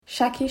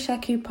Shaku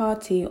Shaku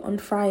party on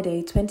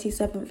Friday,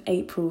 27th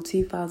April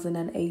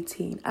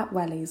 2018 at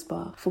Walays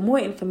Bar. For more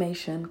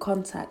information,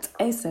 contact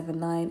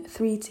 079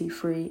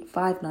 323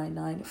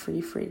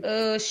 59933.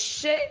 Oh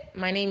shit,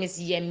 my name is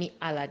Yemi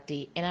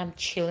Alade and I'm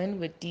chilling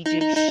with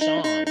DJ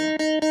Sean.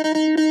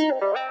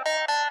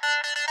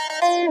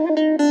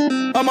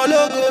 I'm a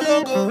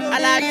logo,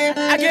 alaye,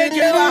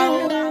 akeke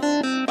wa.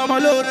 I'm a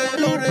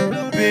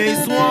loaded,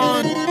 base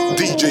one.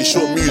 DJ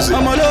Show Music.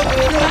 I'm a logo,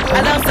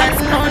 I love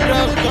sex on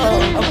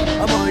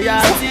I'm a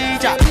ya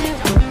teacher.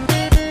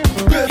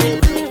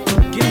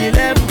 Give me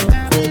level.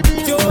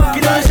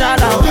 Give me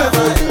shout out.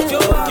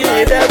 Give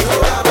me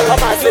level.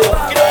 I'm a slow.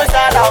 Give me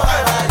shout out.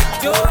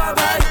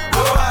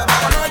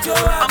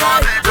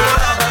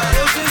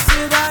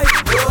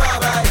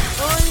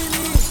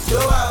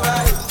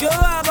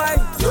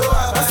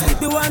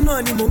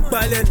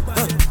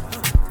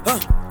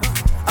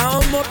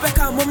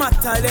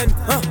 Talent,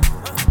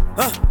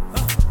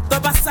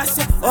 Toba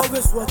Sasha,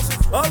 always watching,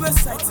 always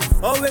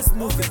sighting, always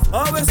moving,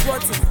 always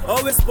watching,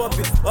 always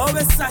popping,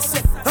 always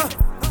Sasha.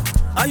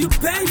 Are you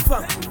paying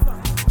for?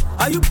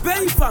 Are you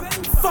paying for?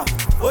 Fuck,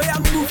 oh yeah,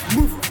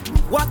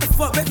 move. What the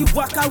fuck, make it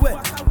walk away.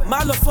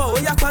 Malo for, oh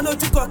yeah, pano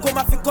juko,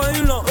 koma fi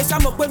koin long. Oh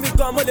shamo kwe mi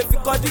gon, mo le fi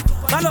kodi.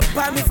 Malo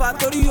pa mi fa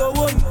tori yo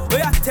won. Oh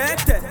yeah,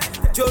 tete.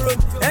 Joro,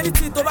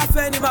 anything to ba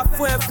fe ni ma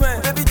fun.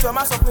 Baby, jo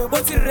ma so pe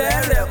bo ti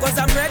rere. Cause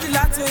I'm ready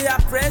lati, oh yeah,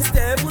 press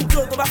them. Even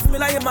though to ba fun mi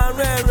la ye man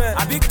rere.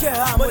 I be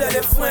care, mo de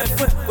le fun.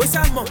 Oh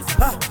shamo,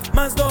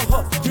 man's no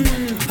hot.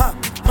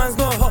 Man's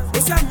no hot.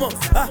 Oh shamo,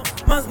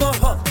 man's no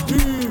hot.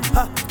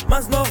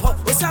 Man's no hot.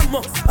 Oh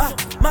shamo,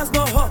 man's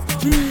no hot.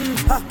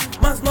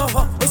 Man's no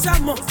hot. Oh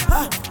shamo,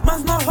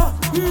 man's no hot.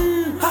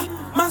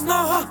 Man's no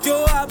hot.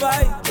 Yo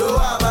abai.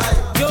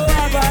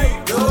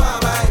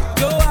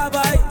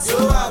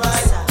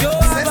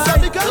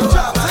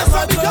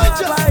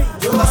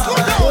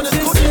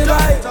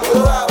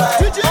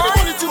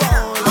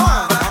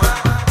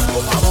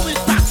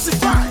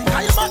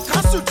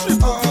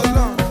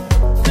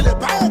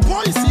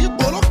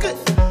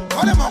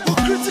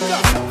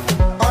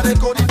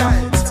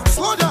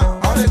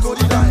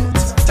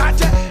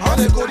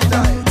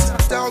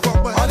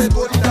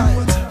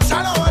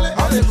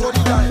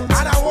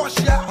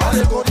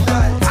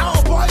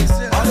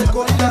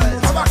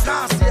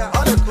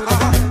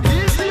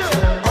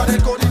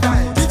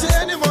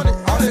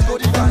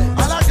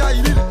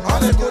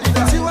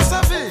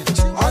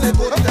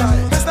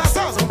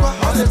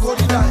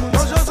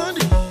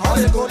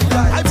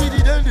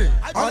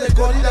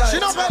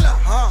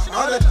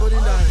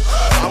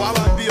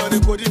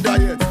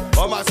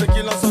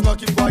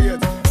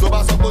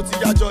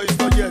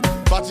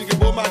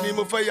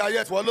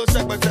 Wọ́n ló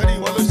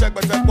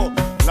ṣẹ́pẹ̀tẹ̀ pọ̀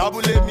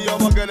lábúlé mi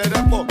ọmọ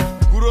gẹ̀lẹ́dẹ́ pọ̀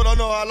kúrò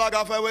lọ́nà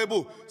alága fẹ́ wébò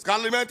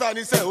scanlimenta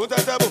níṣẹ́ ó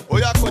tẹ́tẹ́ bò ó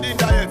yá coding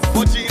diet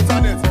fọ́jì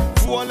internet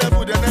fún wọn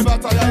level dem never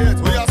tire yet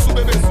ó yá sún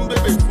bébè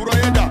kúrọ̀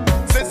yẹn dà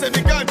ṣẹṣẹ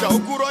ní gàǹjà ó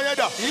kúrọ̀ yẹn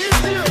dà.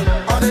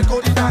 On a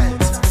coding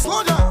diet,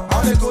 slow down.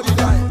 On a coding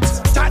diet,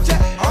 chache.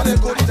 On a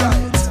coding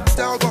diet,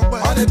 tell God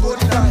on a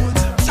coding diet,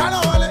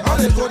 channel on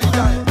a coding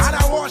diet, and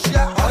I wash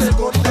ya on a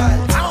coding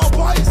diet, our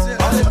boys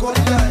on a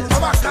coding diet,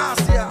 I'm a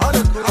cast here on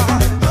a coding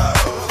diet.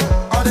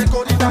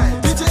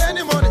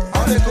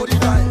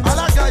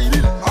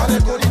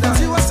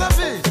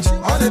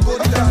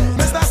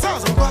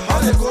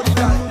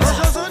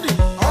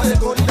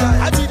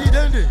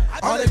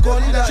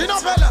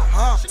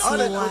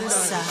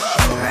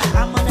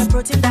 I'm on a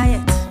protein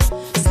diet.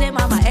 Slim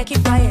mama,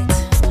 keep quiet.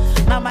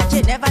 Mama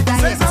J never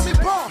diet.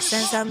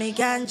 Sense me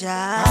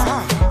ganja.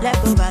 Let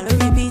go value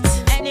repeat.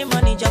 Any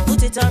money just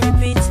put it on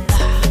repeat.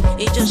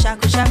 It's just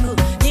shaku shaku.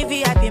 Ni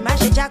VIP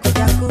mash jaku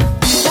jaku.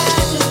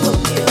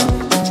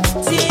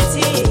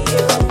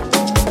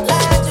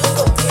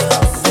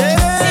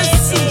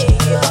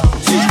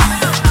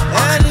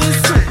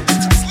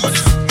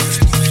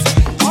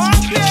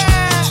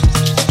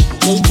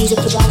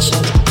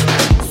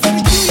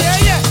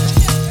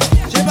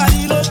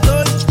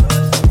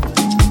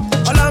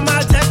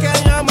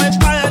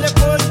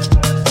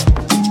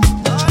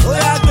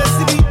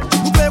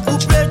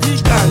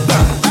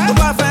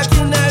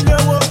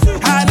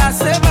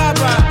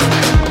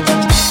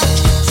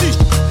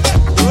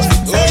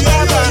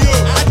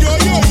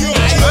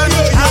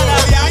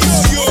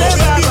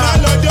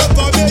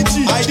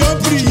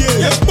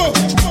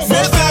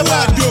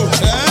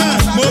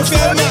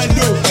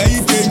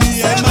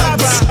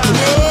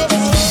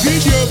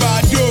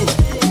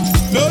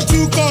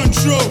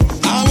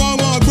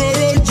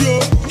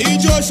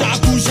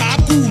 Shaku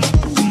Shaku.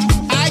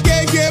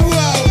 Agege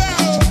wa.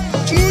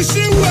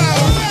 Mushi wa.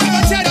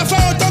 Abacha da fa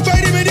o to ko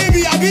ri mi ni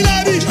bi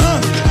abilabi.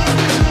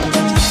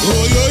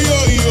 Oh yo yo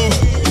yo.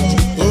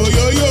 Oh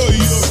yo yo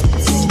yo.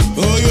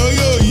 Oh yo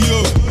yo yo.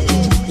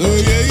 Oh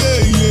yeah yeah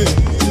yeah.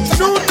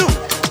 No.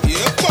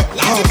 Yeah.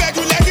 Láti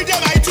bedu legi de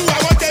mai tu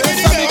àwọn tèmi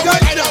ni be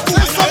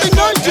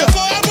o.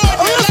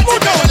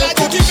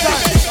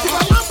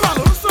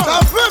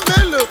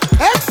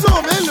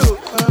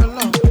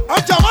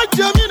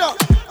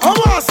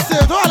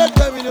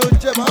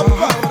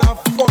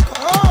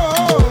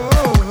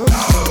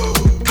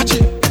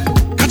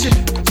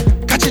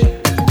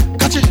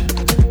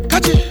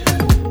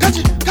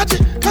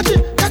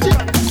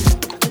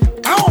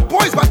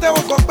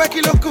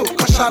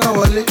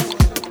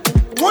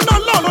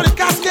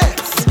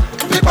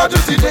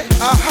 today.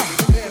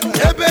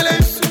 Ebele,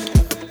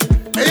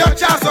 your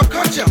chance of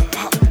culture.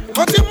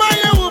 What in my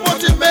year,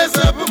 what in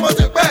Mesa, what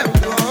in Bam.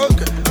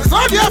 Okay. It's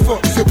not therefore.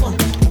 C'est pas.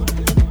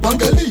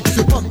 Bangali,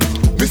 c'est pas.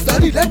 Mr.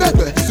 Lee, let that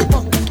be. C'est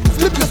pas.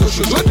 Flip your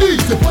social journey,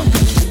 c'est pas.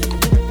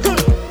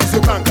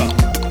 C'est pas.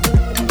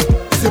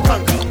 C'est pas.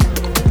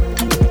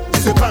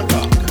 C'est pas.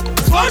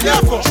 It's not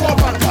therefore. C'est pas.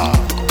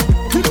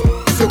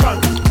 C'est pas.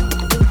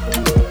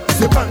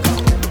 C'est pas.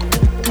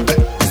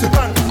 C'est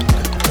pas.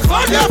 It's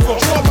not therefore.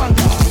 C'est pas.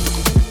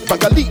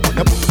 Bangali,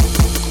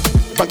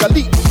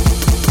 Bangali,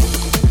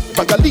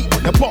 Bangali,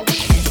 the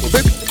Porsche, oh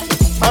baby,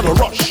 out of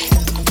rush.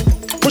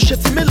 Push it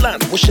to Milan,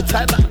 push it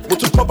Thailand, go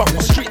to cover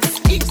for streets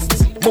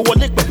east. Mo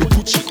wọlé pẹ̀lú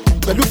Gucci,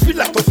 pẹ̀lú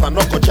fìlà tó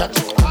fànà kọjá.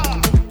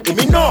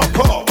 Èmi náà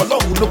kọ́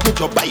Ọlọ́run ló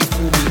péjọba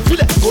ìfún mi.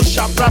 Fílẹ̀ ó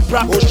ṣá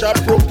prapra, ó ṣá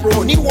propro.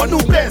 Oníwọ̀nú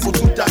bẹ́ẹ̀ mo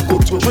tún da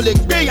kòtò. Mo lè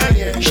gbé yan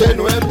yẹn, ṣe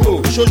nu ẹ̀ bò.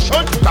 Ṣoṣo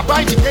bàbá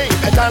ìdílé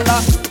ẹ̀dá ńlá.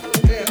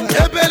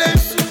 Ebele,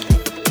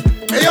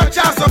 èyàn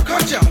chance of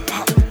culture.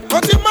 Mo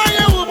ti máa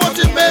yẹ wo, mo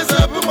ti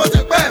mẹ́sẹ̀ bí mo ti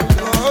pẹ́.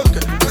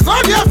 It's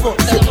not therefore.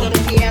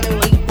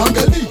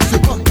 Bangali,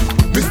 c'est pas.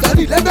 Mr.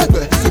 Lee, let that be.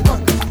 C'est pas.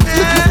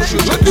 Je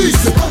dis,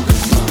 c'est pas.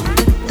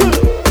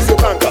 C'est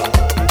pas.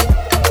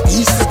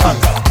 C'est pas.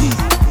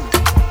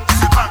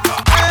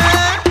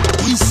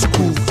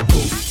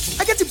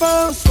 I get the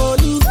pounds for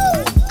you.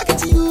 I get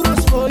the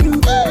euros for you.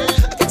 I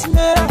get the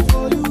naira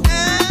for you.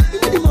 You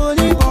need the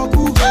money,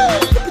 Baku. You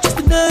just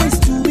be nice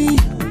to me.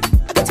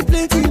 I get the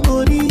plenty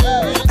money. I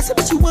said,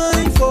 but you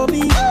wine for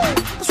me. I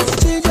want to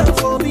change up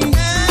for me.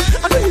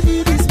 I know you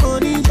need this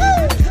money.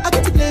 I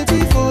get the plenty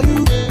for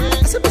you. I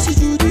said, but you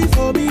do it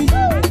for me. I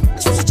want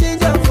to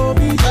change up for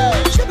me.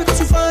 Shit because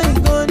you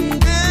find money.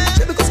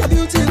 Shit because you're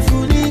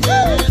beautiful. I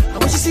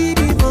want you see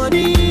the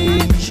money.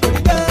 Show the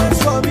dance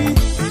for me.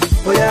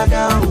 Oh yeah,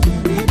 down,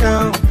 be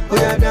down. Oh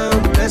yeah,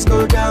 down, let's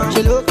go down.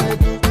 She look at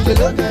me,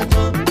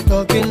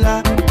 talking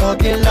la.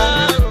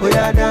 Oh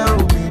yeah,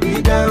 down,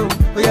 be down.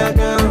 Oh yeah,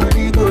 down,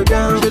 we go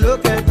down. She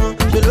look at me,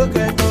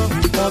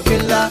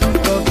 talking la.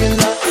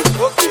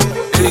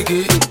 Take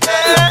it.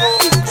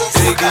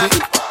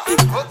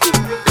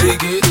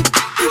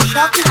 You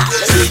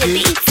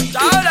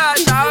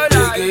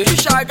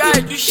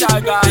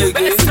shaga.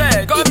 Best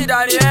call me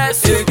daddy,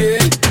 yes.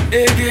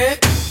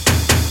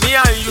 Me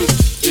and you,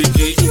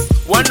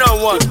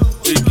 one-on-one,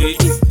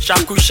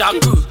 Shaku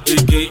Shaku,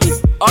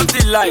 off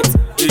the light,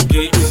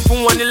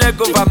 fún wọn ní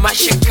leg over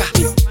mashika,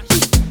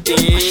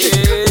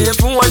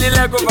 fún wọn ní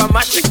leg over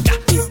mashika.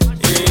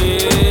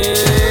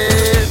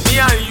 Me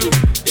and you,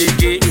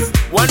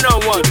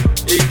 one-on-one,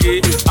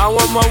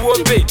 àwọn ọmọ wo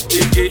bè,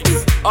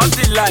 off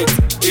the light,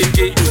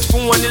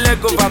 fún wọn ní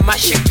leg over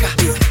mashika,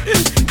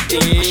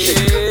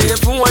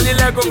 fún wọn ní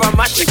leg over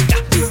mashika.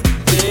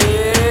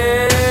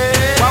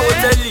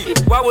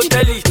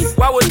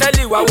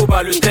 Wá wo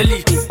Balotelli.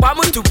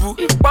 Pamutubu,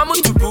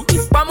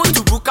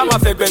 ká máa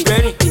fẹ́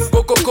gbẹ̀ngbẹ̀rìn.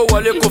 Kókó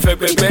wọlé kó fẹ́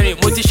gbẹ̀ngbẹ̀rìn.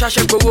 Mo ti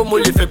ṣáṣẹ́ gbowó, mo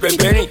lè fẹ́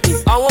gbẹ̀ngbẹ̀rìn.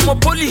 Àwọn ọmọ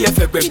pólì yẹn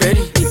fẹ́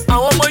gbẹ̀ngbẹ̀rìn.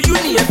 Àwọn ọmọ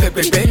yúnì yẹn fẹ́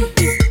gbẹ̀ngbẹ̀rìn.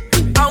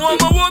 Àwọn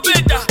ọmọ wo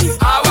bẹ̀ dà?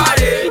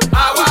 Àwárẹ̀.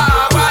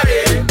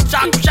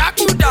 Shaku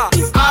Shaku dà?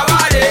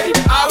 Àwárẹ̀.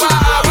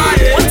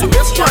 Want to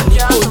make money,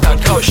 go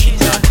taka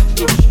òṣìṣẹ́.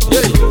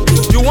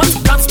 You want to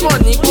dance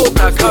money, go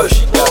taka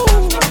òṣìṣẹ́.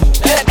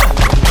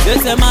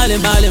 Sese male,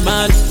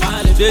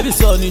 baby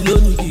son you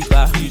lónìí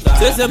kíkà.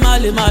 Sese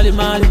male,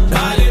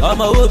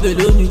 ọmọ òbè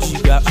lónìí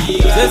jìgà.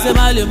 Sese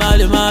male,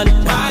 baby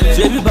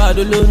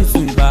bàdó lónìí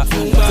tùbà.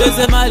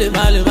 Sese male,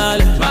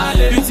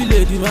 beauty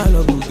lady má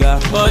lọ bùgà.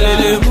 Wọ́n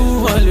lè mú,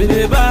 wọ́n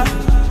lè bá.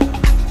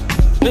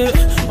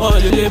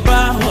 Wọ́n lè bá,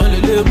 wọ́n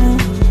lè mú.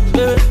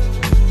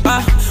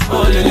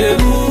 Wọ́n lè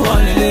mú,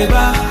 wọ́n lè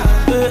bá.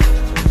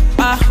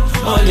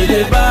 Wọ́n lè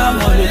bá,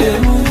 wọ́n lè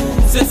mú.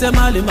 Say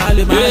male. I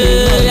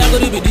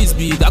could be this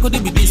big, I could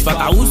be this fat. I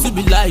used to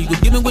be like, you go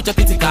give me what your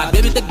kitty cat.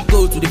 Baby, take it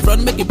go to the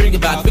front, make it bring it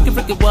back. Freaky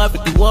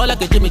wall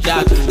like a Jimmy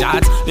Jack.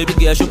 That, baby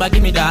girl, show back,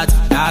 give me that.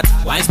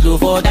 Wine slow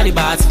for daddy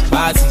bat.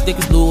 Take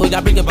it slow,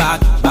 yeah, bring it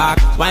back.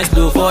 Wine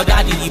slow for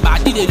daddy,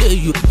 body they lay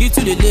you, get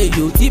to the lay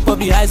you. Tip of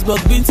the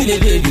iceberg, bin till they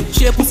lay you.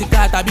 Shape pussy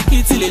cat, I be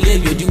kid till they lay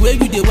you. The way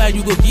you dey wine,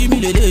 you go give me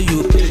the lay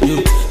you.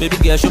 Baby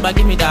girl, show back,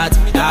 give me that.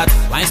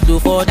 Wine slow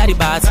for daddy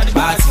bat.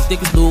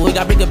 Take it slow,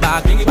 yeah, bring it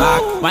back.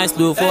 Wine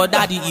slow for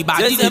daddy,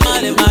 body they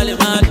male.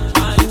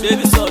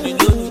 Baby son you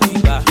know you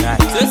giga.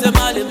 Say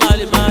male.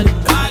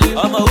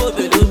 Ọmọ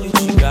òbè lónìí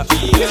jìgà.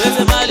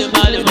 Say male.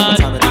 Baby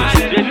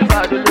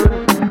bàdó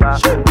lónìí jìgà.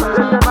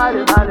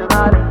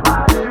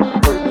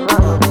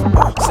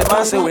 Say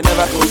man say we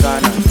never go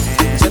Ghana.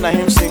 Say na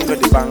him sing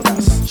with the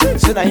bangers.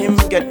 Say na him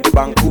get the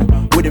banku.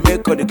 We dey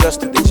make all the girls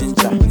to the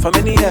ginger. For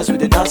many years we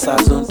dey dance our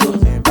zonto.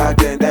 Back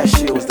then that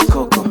shit was the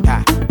cocoa.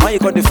 Why you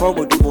got the form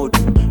of the mode?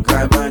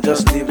 Cry man,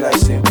 just live like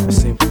simple.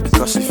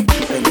 Because if you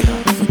do anyhow,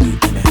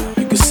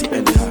 you can see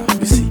anyhow,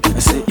 you see. I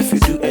say if you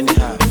do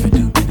anyhow,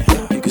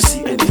 you can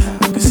see anyhow,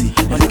 you see.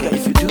 My nigga,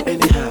 if you do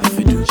anyhow,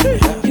 you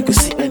can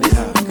see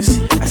anyhow, you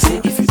see. I say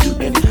if you do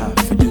anyhow,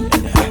 you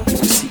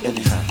can see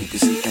anyhow, you can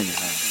see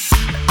anyhow.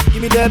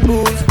 Give me that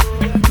booze,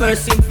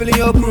 mercy, feeling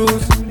your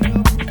bruise.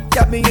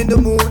 got me in the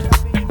mood.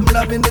 I'm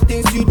loving the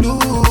things you do.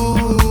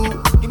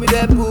 Give me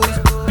that boost.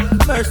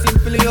 Mercy, I'm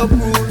feeling your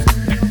bruise.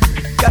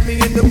 Got me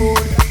in the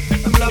mood.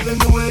 I'm loving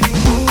the way you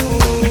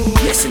move.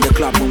 Yes, in the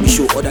club when we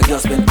show other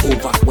girls bend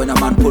over. When a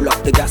man pull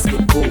up, the gas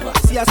get over.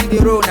 See, I see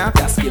the road now.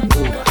 Gas get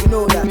over. You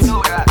know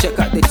that. Check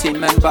out the team,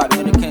 man, bad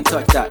when you can't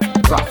touch that.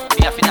 Bruh,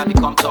 me I finna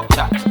become top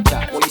chat.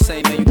 What you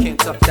saying, man, you can't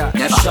touch that.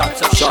 Never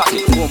shot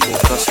it, one more.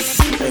 Cause if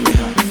you do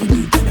anyhow, if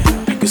you do anyhow,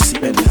 you can see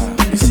anyhow, you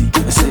can see.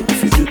 I say if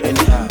you do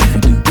anyhow, if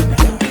you do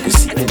anyhow, you can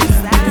see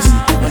anyhow, you can see.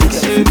 When you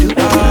get if you do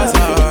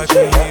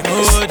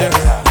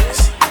anyhow,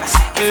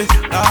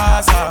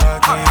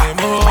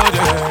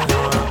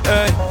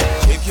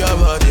 shake your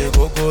body,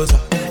 go goza.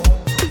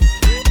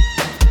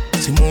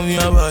 Si move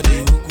your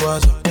body, go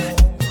goza.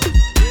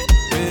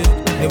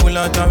 They will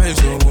not have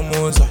so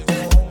moza.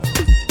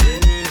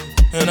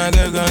 And I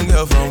get a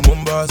girl from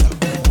Mombasa,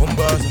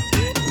 Mombasa.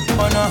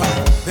 Oh no,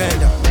 bend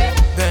down,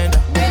 bend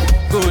down,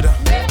 go down,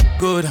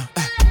 go down.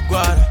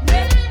 Guada,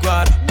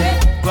 guada,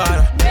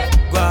 guada,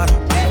 guada.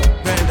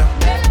 Bend down,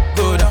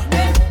 go down,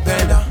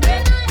 bend down,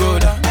 go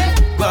down.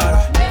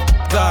 Guada,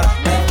 guada,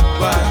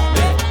 guada,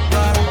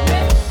 guada, guada,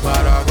 guada,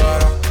 guada, guada,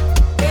 guada,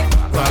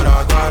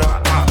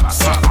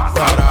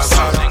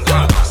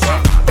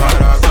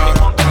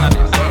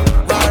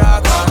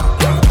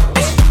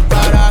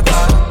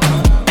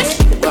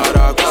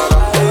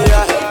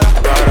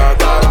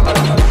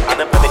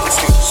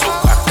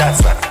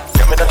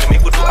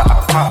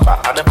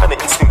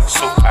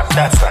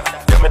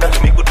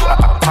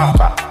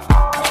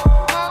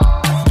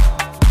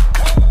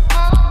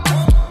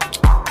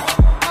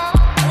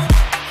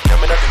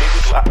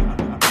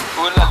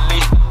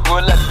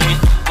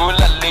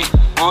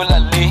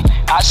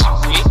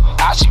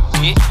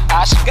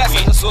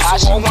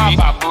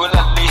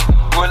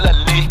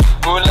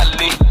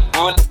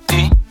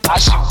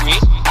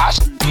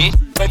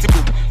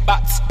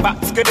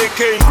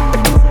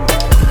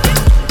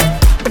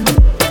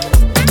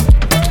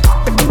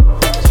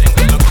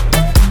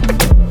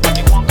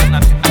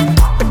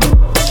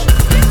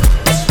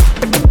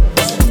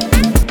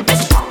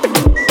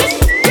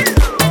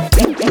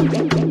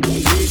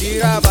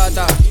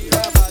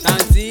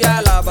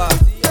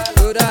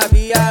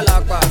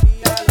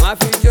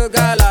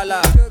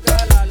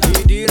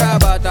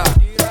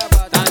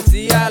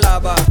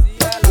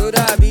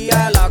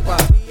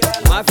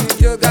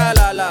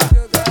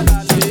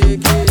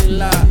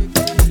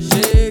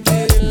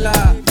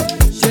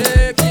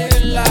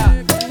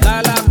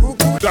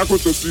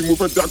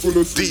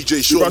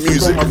 DJ Show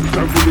Music.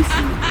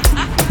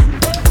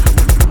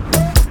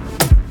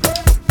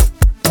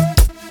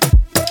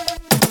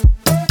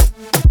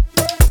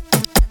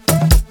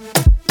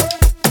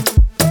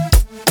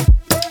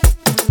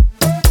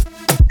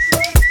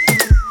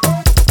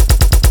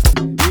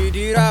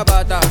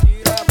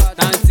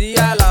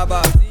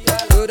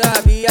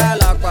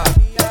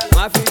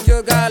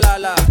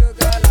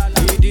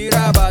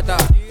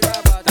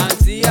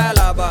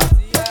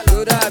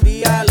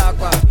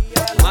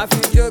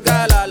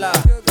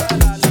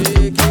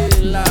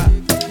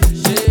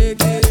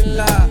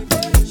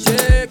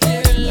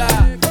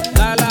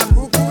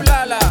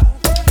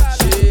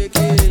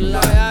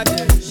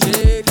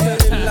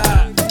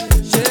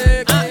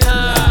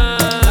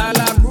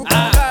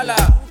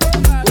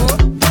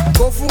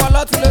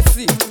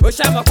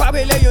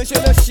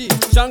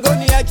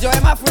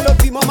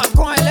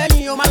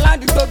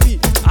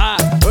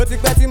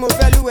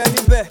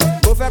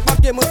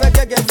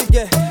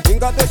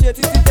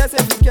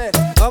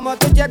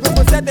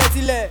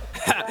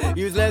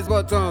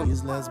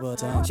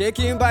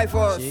 Shaking by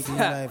force.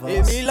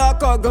 Èmi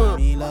lọ́kọ̀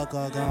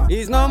gan.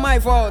 It's not my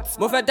fault.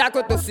 Mo fẹ́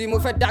dákó tó sí, mo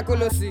fẹ́ dákó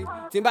ló sí.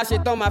 Tí n bá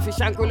ṣe tán, máa fi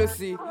ṣáńkó ló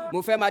sí.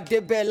 Mo fẹ́ máa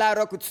débẹ̀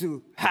láàárọ̀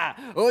kùtù.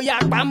 Ó yá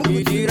pamọ́ kùtù.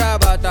 Ìdíra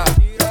bàtà,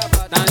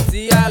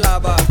 tàǹtí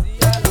àlàbà,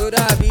 tó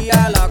dàbí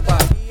àlàpà.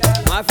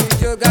 Máa fi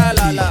jó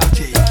gàlàlà.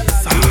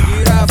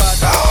 Ìdíra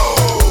bàtà,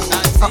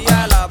 tàǹtí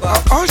àlàbà,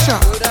 tó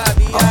dàbí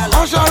àlàpà.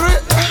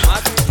 Máa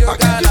fi jó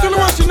gàlàlà. Kí ló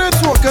wá sí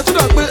network ẹ̀ tó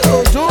dà pé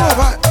òjò wà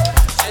báyìí?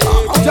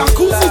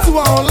 Jacuzzi ti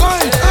wà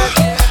online.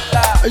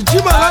 Jí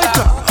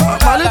Malaika,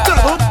 Malaika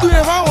ló ń pín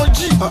ẹ fáwọn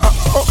jí.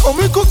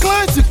 Omi kó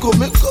client kò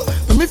mí kó.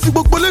 Èmi fi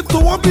gbogbo létò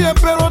wọ́n bí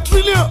ẹ̀pẹ̀rọ̀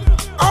trillion.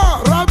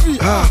 Rabi.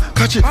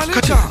 Kachi,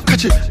 kachi,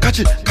 kachi,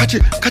 kachi, kachi,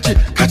 kachi,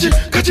 kachi,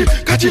 kachi,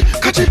 kachi,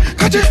 kachi,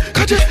 kachi,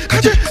 kachi,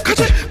 kachi,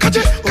 kachi,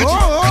 kachi,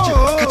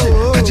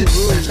 kachi.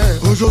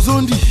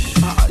 Ojozondi,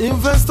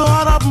 investor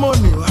Arab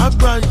money,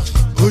 Agbayi.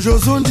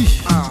 Ojozondi,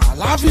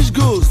 lavish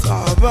goals,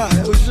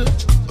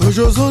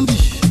 Ojozondi.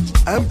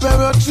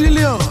 Emperor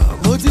Trillion,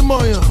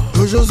 Motimoyan,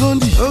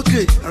 Ojozondi,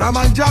 okay,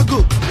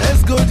 Ramanjago,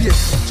 let's go there.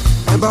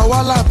 Eba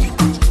Walapi,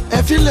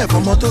 Efile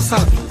for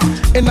Motosabi.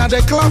 In a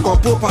the club or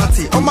pool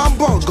party, on my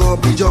bog or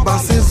Bijoba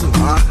Sezu.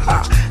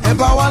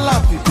 Eba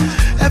Walapi,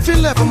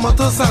 Efile for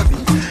Motosabi.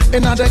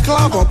 In a the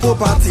club or pool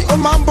party, on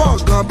my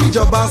bog or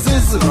Bijoba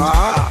Sezu.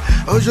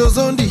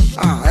 Ojozondi,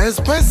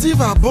 expensive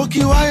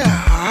Aboki Wire.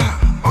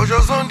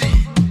 Ojozondi,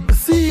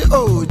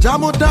 CEO,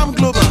 Jamodam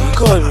Global.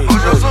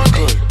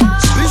 Ojozondi.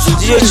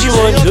 DJ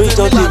G-Money, lórí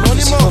tọ́tẹ̀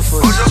mi, sí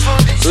fọ́fọ́.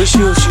 Oṣù.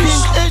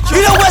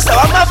 You know West,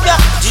 our mafia.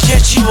 DJ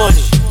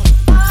G-Money,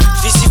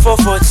 VC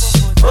 440.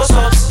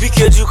 BK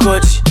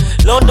Dukodi,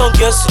 London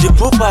girls to the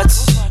pool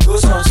party.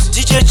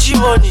 DJ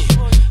G-Money,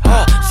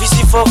 VC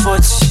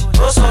 440.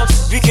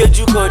 BK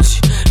Dukodi,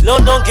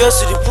 London girls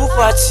to the pool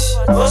party.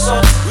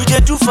 We dey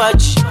do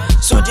faji,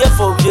 so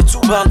therefore we dey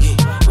too banging.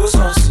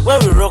 When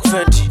we rock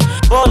Fendi,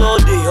 ball all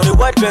day on the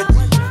white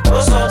Bentley.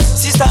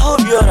 Sister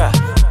hold your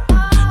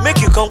make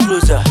you come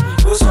closer.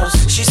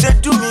 She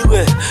said do me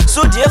well,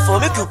 so therefore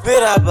make you pay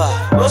her back.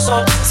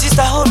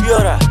 Sister hold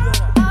your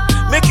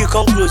make you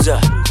come closer.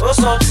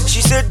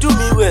 She said do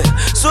me well,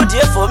 so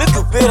therefore make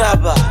you pay her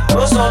back.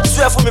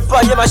 Swear for me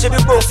back, yeah my shit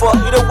be going for.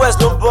 You the West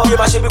don't ball, yeah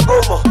my shit be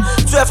going more.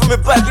 Swear for me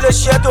back, you the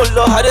shit don't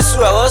love. I just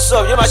swear what's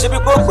up, yeah my shit be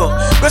going for.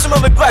 Press me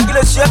back, you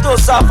the shit don't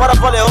sound. Para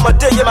pole on my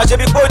day, yeah my shit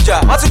be going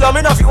ja. Mati lo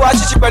me na fi watch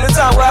it, pẹ̀lú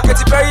time where I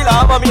get it very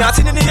loud. Mommy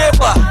auntie ni ye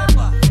pa.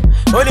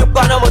 Only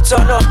pana mo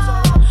turn up,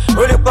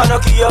 only pana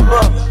ki your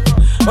bum,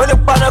 only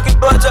pana ki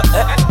butter,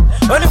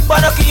 only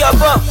pana ki your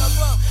bum,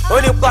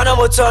 only pana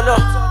mo turn up,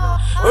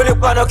 only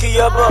pana ki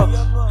your bum.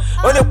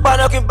 Only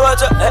pana ki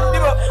butter,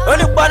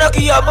 only pana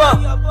ki your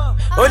bum,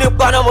 only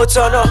pana mo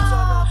turn up,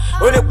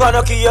 only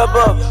pana ki your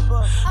bum,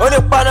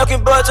 only pana ki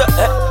butter,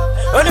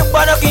 only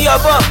pana ki your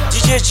bum.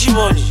 DJ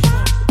G-Money,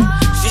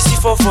 VC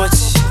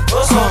 440,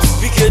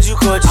 BK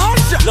Dukodi,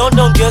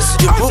 London girls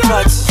to the pool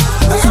party.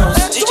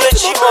 DJ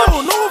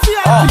G-Money,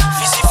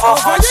 VC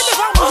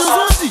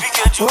 440,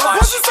 BK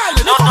Dukodi,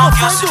 London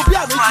girls to the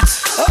pool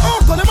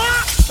party.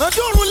 I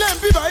don't want to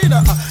be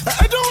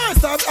I don't want to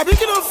stop. I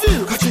begin to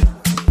feel.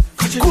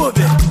 Go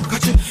there,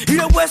 you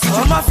the West,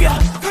 the mafia.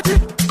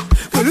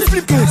 Police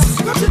flip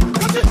case.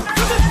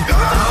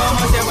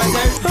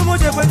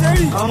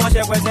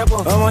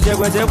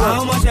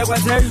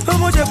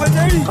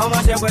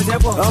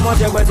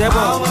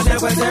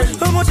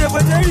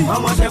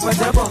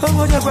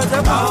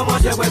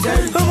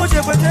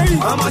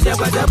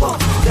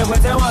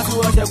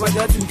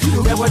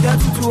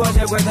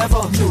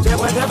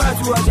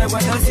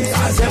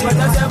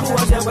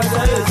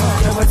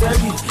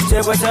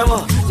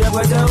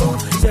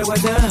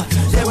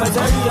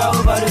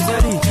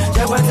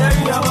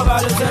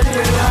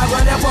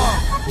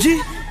 G,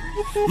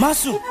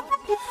 Masu,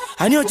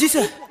 I know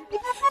Jesus.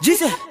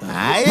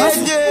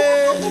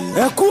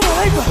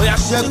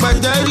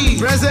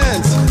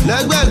 Present,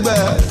 Legbegbe,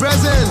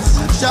 present,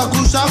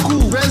 Shaku Shaku,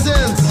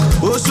 present,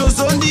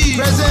 Ososondi,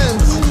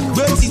 present,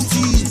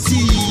 Betiti,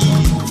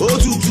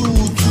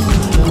 Otututu,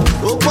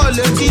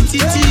 Opole Titi,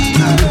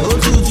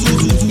 Otututu,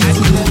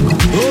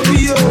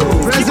 Obio,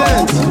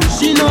 present,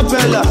 Shina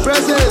Bella,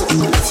 present,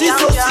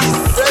 Sisosi,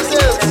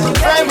 present,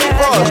 Prime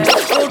Report.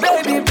 Oh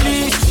baby,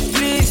 please,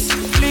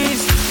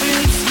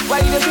 why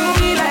you do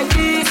me like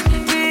this?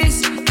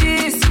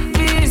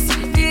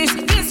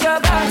 This your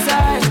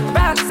backside.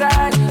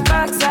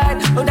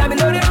 Oh, that be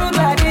loaded room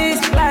like this.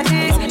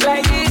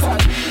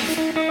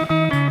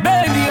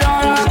 Baby,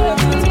 rara,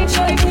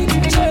 shake it,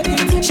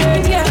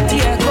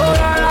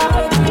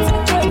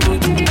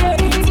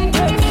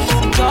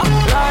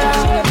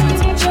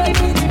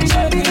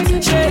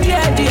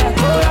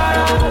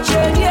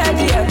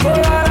 go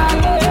rara.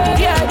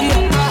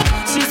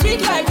 She's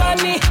sweet like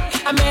honey,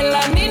 a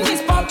melanin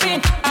is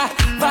popping.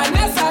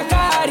 Vanessa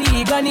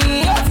Kari,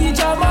 Gani,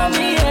 your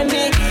mommy and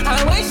me.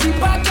 And when she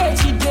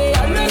package it, they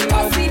always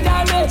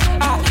consider me.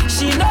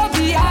 She no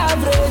be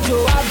average,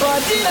 her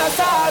body a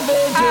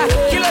savage.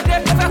 Kilo de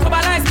pepper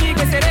cobalize me,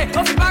 go say,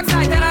 go fi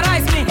backside,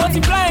 terrorize me, go to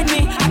blind me.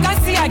 I can't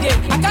see again,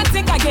 I can't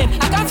think again,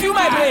 I can't feel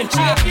my brain. She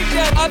dey pick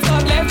them up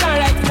left and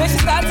right. When she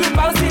start to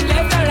bounce it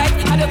left and right,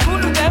 I dey pull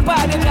them back,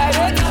 I dey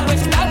direct. When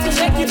she start to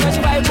shake it, when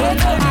she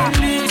vibrate,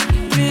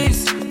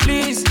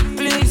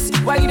 please,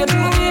 why you dey do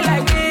me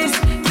like this?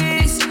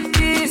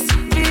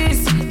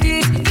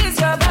 This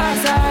your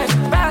backside.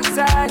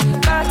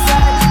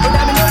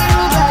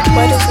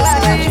 What is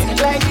this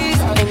magic?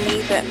 I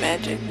need that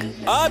magic.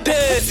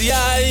 Updates,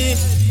 yeah.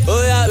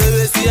 Oh yeah,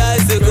 baby, see I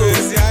say go.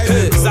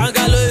 Hey,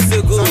 Sangalo is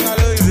a go.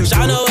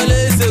 Shana Wale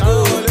is a go.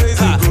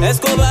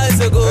 Escobar is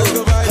a go.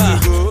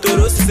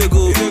 Toros is a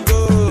go.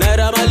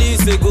 Naira Mali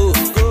is a go.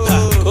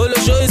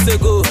 Olosho is a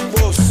go.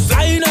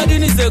 Flying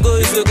again is a go.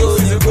 Is a go.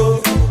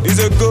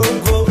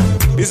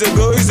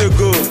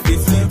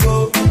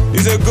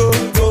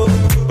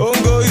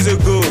 Ongo is a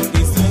go.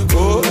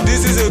 Oh,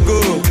 this is a go.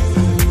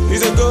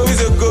 Is a go.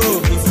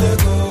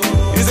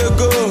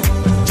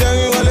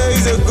 Jerry Wale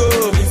is a go.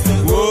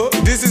 Oh,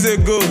 this is a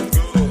go.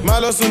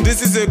 Malosun,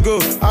 this is a go.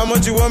 How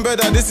much you want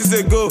better? This is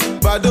a go.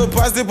 Bado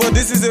pass it, but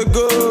this is a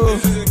go.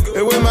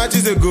 Away match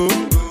is a go.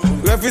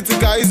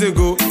 Refitika is a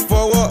go.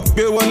 For what?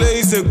 Bill Wale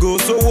is a go.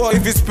 So what?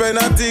 If it's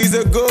penalty, is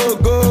a go.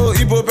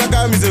 Ibo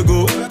Beckham is a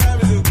go.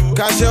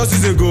 Cash House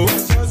is a go.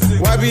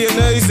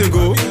 YBNA is a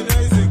go.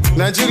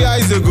 Nigeria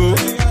is a go.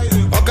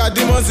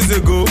 Okadimos is a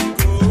go.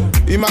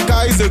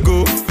 Imaka is a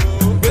go.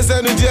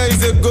 Besenujia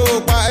is a go.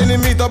 Pa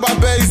enemy Toba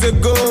Bay is a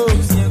go.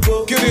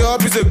 Kiri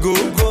Up is a go.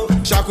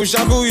 Shaku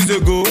Shaku is a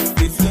go.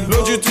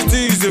 Loju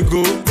Titi is a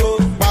go.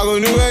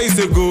 Paronue is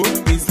a go.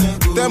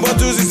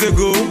 Tembotus is a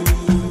go.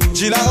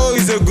 Chilao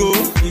is a go.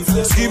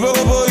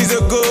 Skibobo is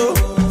a go.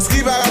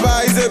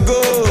 Skibaraba is a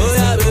go. Oh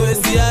yeah, baby,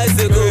 Sia is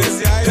a go.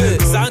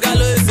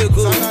 Sangalo is a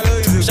go.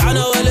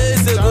 Shano Wale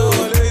is a go.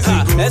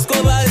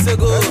 Escobar is a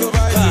go.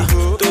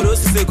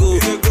 Toros is a go.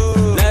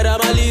 Naira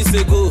Mali is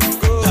a go.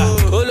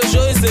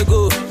 Olosho is a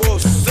go.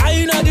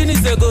 Flying Odin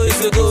is a go.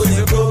 Is a go.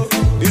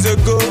 Is a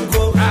go.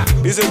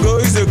 Is a go.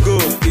 Is a go.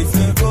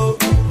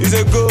 Is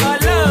a go.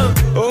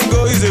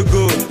 Ongo is a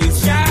go.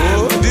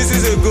 Oh, this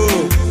is a go.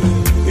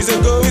 Is a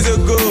go. Is a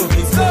go.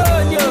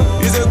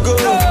 Is a go.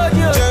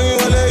 Jerry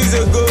Wale is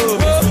a go.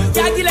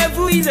 Yagi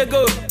Levu is a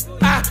go.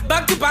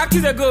 Back to back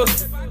is a go.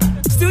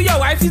 Still your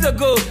wife is a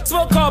go.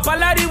 Smoke up,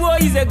 Alariwo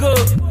is a go.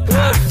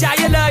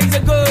 Jayela is a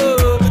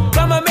go.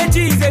 Mama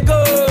Meji is a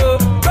go.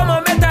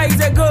 Mama Meta is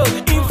a go.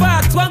 In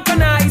fact, one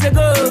corner is a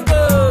go.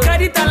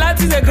 Kadi Talat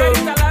is a go.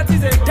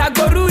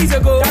 Dagoru is a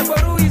go.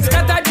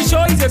 Scatter the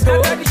show is a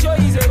go.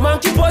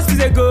 Monkey Post is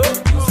a go.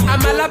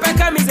 Amala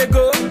Beckham is a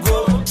go.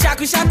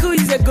 Shaku Shaku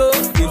is a go.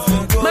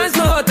 Man's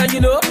not hot and you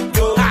know.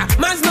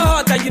 Man's not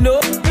hot and you know.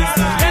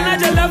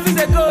 Naja love is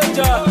a go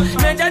job.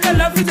 Naja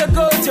love is a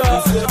go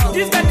job.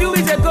 This can do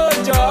is a go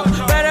job.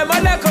 But I'm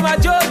all like a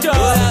jojo.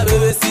 Oh yeah,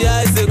 baby,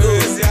 Sia is a go.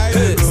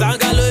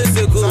 Sangalo is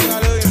a go.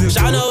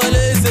 Shano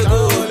Wale is a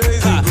go.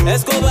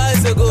 Escobar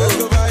is a go.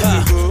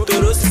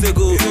 Toros is a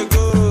go.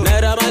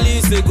 Naira Mali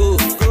is a go.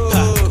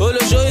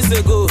 Olosho is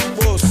a go.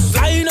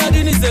 Flying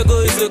Odin is a go.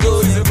 Is a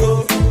go.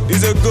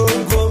 Is a go.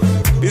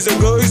 Is a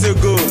go. Is a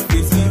go.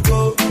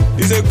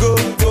 Is a go.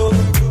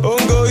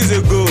 Ongo is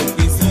a go.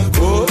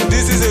 Oh,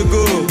 this is a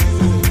go.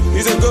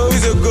 Is a go.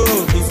 Is a go.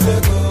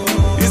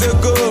 Is a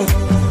go.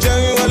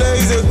 Jerry Wale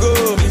is a go.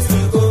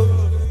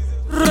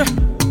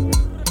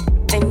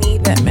 I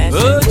need that message.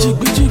 Oh,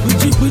 chigbi.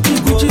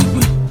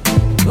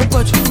 Oh,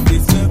 pacho.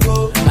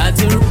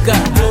 Antiruka,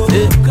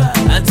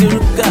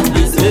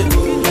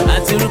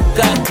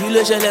 Antiruka,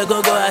 kilo shele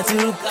gogo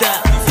Antiruka.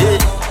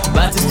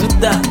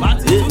 Batistuta,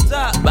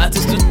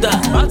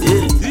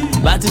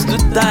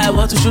 Batistuta. I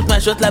want to shoot my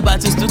shot like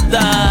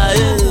Batistuta.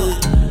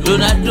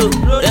 Ronaldo,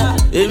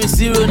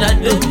 ABC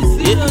Ronaldo,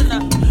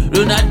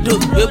 Ronaldo,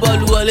 we ball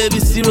wall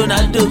ABC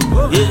Ronaldo,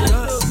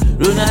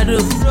 Ronaldo,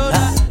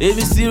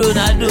 ABC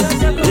Ronaldo,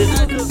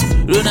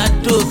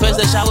 Ronaldo,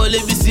 first shower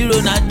ABC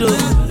Ronaldo,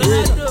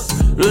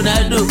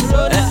 Ronaldo,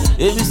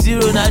 ABC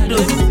Ronaldo,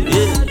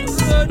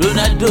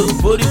 Ronaldo,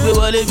 body we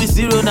ball ABC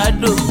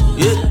Ronaldo,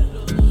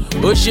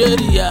 oh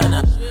Sheriana,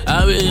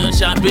 I'm a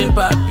champagne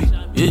papi,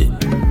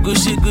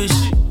 Gucci,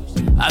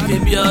 I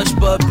feel be a hush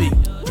puppy.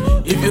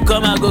 If you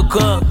come, I go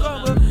come.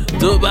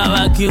 To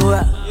Baba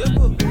Kiwa,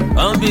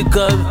 I'm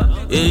become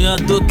a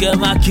to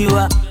Kema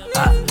Kiwa.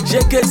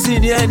 Shake a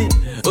siniani,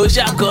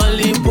 Oshako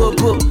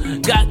Limpopo,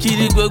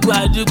 Kakiri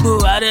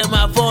Guadugo, I am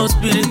my phone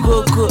spirit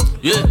coco.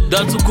 Yeah,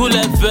 don't cool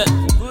effect.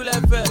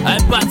 I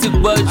party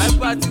budge,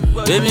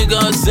 baby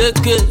gon'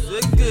 seke,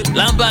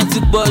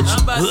 Lambatic budge.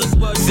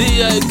 See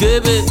ya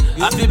baby,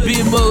 I be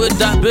bimbo with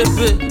that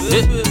baby,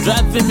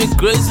 driving me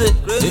crazy.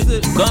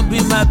 Come be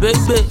my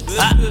baby,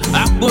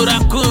 Akura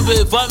Kumbe,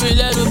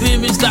 family to be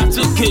Mr.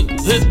 Tuki,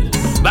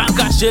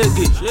 Banka shake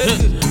it,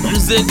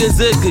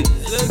 Zeke,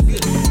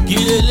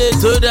 Kilele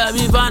told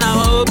me Vana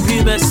OP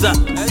Messa.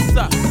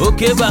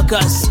 Okay,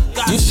 Bakas,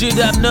 you should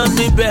have known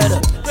me better.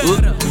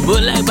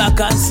 But like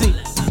Bakasi.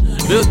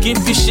 Looking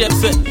fish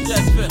effect.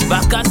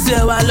 Bakase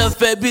wa love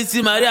fe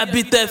biti Maria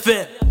bite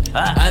fe.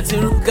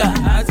 Antiruka,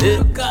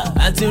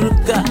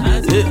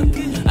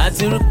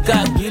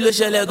 Antiruka, kilo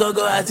shele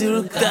gogo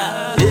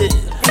Antiruka.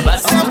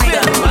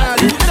 Batistuta,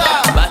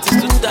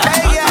 Batistuta.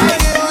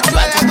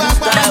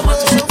 I want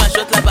to shoot my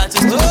shot like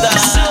Batistuta.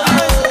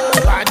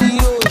 Badi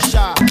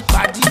Osha,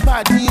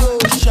 Badi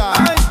Osha.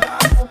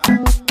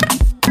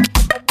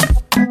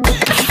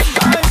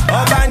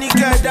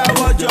 Obanike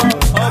dawojo,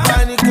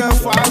 Obanike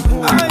fagu.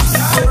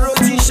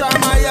 Ikoroti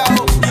shamaya,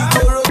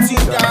 Ikoroti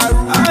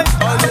daru.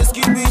 Always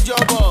keep it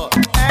jobo,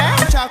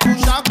 Shaku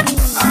Shaku.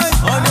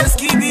 Always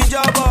keep it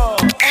jobo,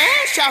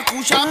 Shaku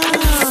Shaku.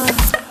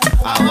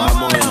 Awa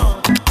moyan,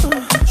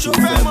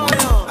 chauffeur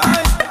moyan,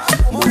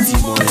 moti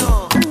moyan,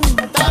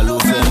 talo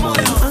fait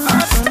moyan.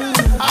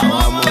 Awa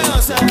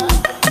moyan se,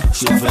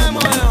 chauffeur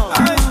moyan,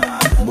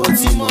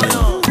 moti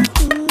moyan.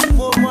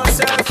 Momo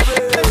se fe,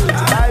 I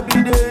be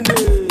dende.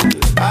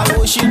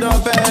 She no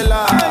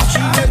bella, she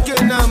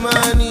making no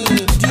money.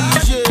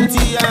 DJ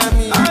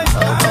Tiami,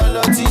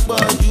 Okoloti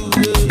Boju.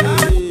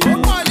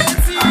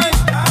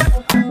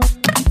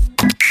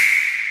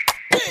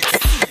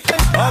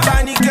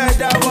 Obanike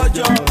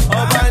dawojo,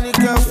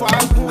 Obanike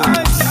fagu.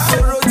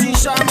 Ikoroti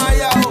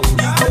shamaya,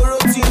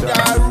 Ikoroti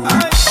daru.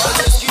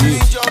 Always keep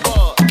it jobo,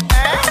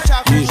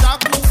 Shaku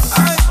Shaku.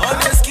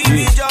 Always keep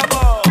it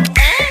jobo,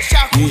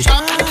 Shaku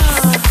Shaku.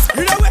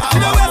 You know where I'm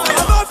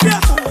mafia.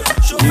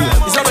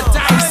 It's on the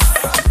dice.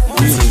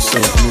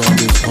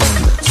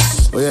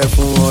 Oh yeah,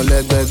 for all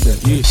leg back there.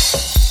 Yeah.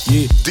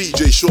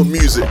 DJ Show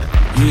Music.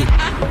 Yeah.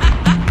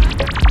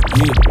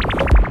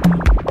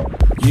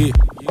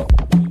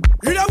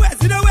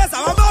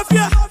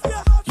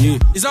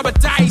 It's up a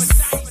dice.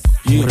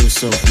 Yeah,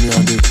 yourself, me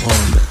on the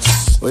pond.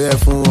 Oh yeah,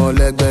 fún wọn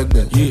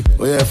lẹ́gbẹ̀gbẹ̀.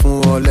 Oh yeah,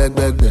 fún wọn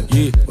lẹ́gbẹ̀gbẹ̀.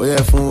 Oh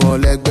yeah, fún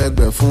wọn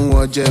lẹ́gbẹ̀gbẹ̀. Fún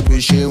wọn jẹ́ bí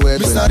ṣe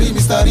wẹ́gbẹ̀.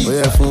 Oh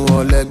yeah, fún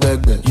wọn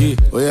lẹ́gbẹ̀gbẹ̀.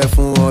 Oh yeah,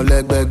 fún wọn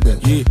lẹ́gbẹ̀gbẹ̀.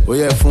 Oh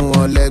yeah, fún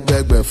wọn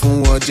lẹ́gbẹ̀gbẹ̀. Fún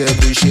wọn jẹ́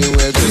bí ṣe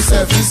wẹ́gbẹ̀.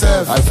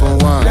 iPhone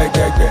 1,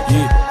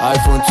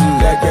 iPhone 2,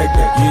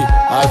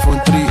 iPhone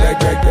 3,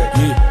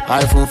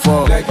 iPhone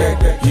 4,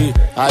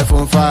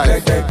 iPhone 5,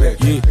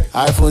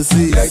 iPhone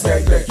 6,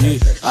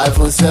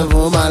 iPhone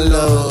 7, my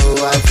love,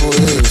 iPhone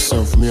 8.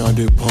 Yourself, me on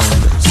the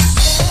pond.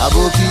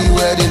 Aboki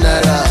wedding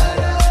naira.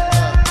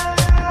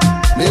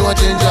 Me want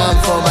change jam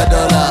for my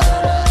dollar.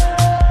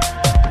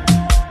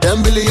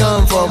 10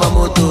 billion for my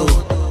moto.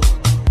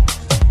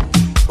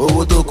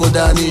 Owó tó kó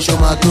dání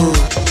ṣomato.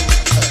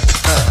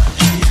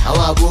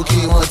 Àwọn aboki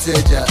wọ́n ti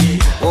ẹja,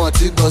 wọ́n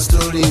ti gbọ́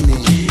story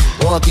ni,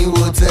 wọ́n kí n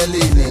wo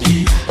tẹ́lẹ̀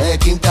ni,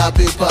 kí n ta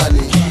paper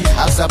ni.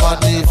 Ask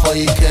about me for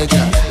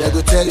Ikeja, they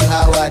go tell you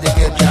how I dey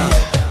get down.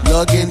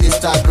 Log in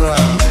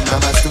Instagram, na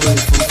my story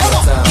full for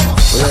town.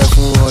 Ó yẹ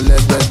fún wọn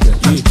lẹ́gbẹ̀gbẹ̀,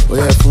 ó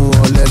yẹ fún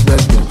wọn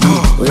lẹ́gbẹ̀gbẹ̀,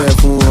 ó yẹ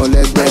fún wọn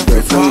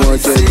lẹ́gbẹ̀gbẹ̀, fún wọn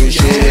jẹ́ bí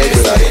ṣe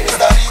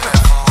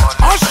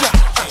lẹ́gbẹ̀gbẹ̀.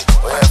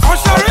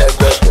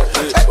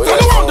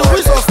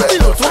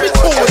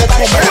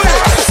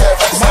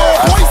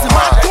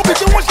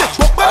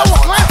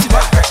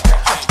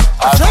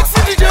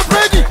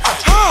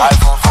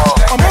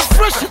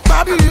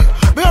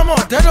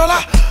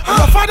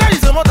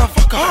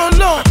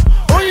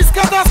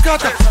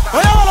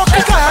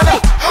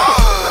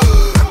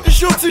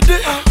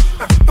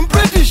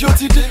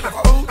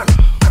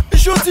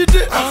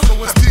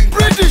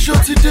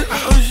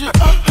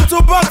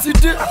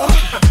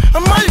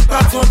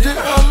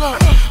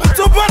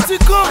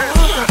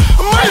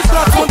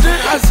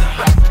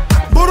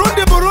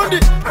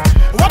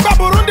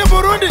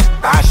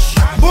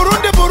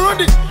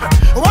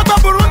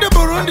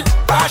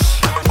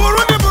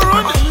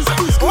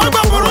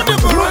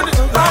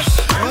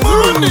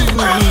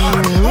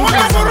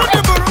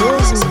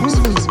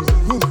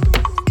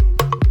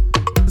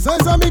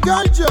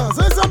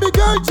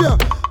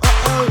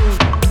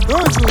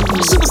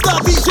 Superstar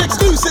DJ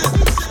exclusive.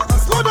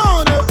 Slow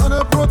down on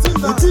a protein.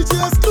 The DJ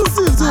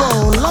exclusive to our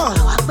online.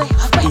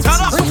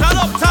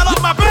 Turn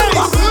up my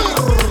bass.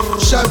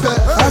 Shepe,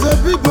 as a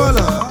big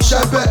baller.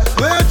 Shepe,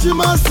 where you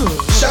must do.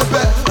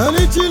 Shepe, and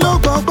it's no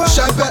bumper.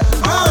 Shepe,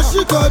 ah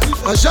she got it.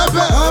 Shepe,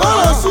 I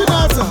don't see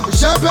that.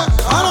 Shepe,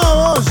 I don't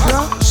want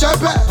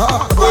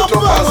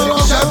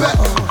Shepe,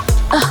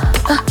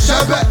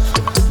 Shepe,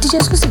 DJ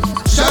exclusive.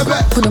 Shepe,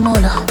 put them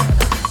all up.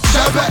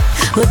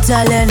 Ó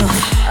ta lẹ́nu,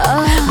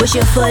 bó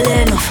ṣe fọ́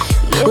lẹ́nu,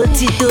 ó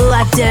ti tó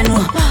àtẹnu,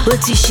 ó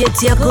ti ṣe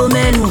tiẹ̀ kó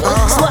mẹ́nu.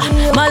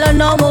 Má lọ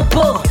ná mo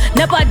bò,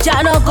 nípa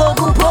jáná kó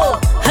púpọ̀,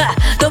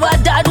 tó bá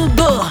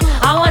dádúgbò,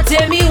 àwọn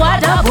tèmi wá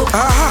dàbò.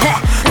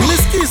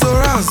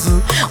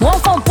 Wọ́n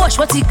fọ́n push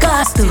wọ́n ti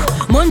cast o,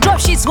 mo ń drop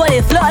shit wọ́n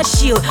lè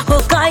flush you, kò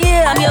kàn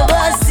yé àmì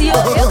ọ̀bọ̀ sí o.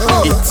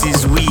 It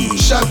is we.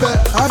 Shepe,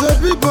 as a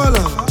big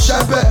baller.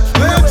 Shepe,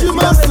 where you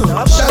must do.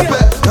 Shepe,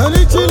 and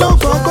it's no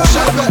bumper.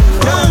 Shepe,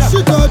 yeah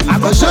she got it.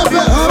 Shepe, I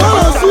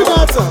don't see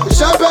that.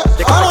 Shepe,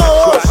 I don't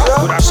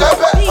want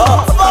Shepe,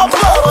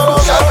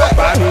 Shepe.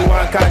 Bami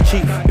wanka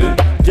chief,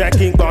 jẹ́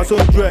kí n gbọ́n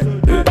sójú ẹ̀,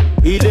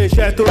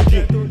 ilé-iṣẹ́ tó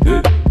jìn,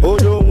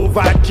 olóhùn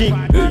virgin.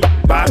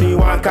 Bami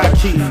wanka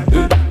chief,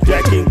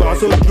 jẹ́ kí n gbọ́n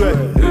sójú ẹ̀,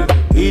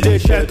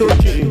 ilé-iṣẹ́ tó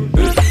jìn,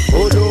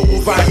 olóhùn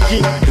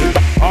virgin.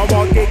 Ọmọ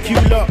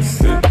K-Culus,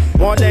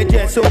 wọ́n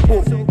lẹ́jẹ̀ sóko,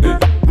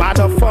 máa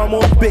lọ fọ́ọ̀mù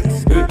base,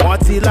 wọ́n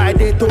ti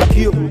láìdé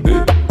Tokyo.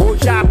 Ó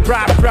ṣá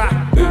prapra,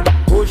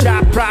 ó ṣá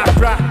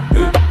prapra,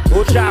 ó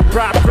ṣá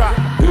prapra,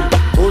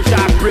 ó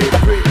ṣá pray,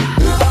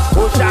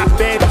 ó ṣá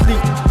Bentley,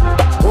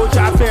 ó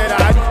ṣá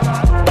Ferrari,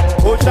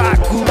 ó ṣá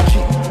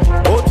Gucci,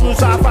 ó tún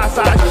ṣá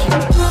Versace.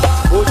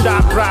 Ó ṣá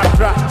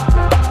prapra,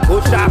 ó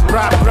ṣá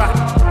prapra,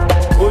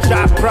 ó ṣá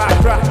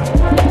prapra,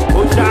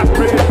 ó ṣá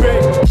pray.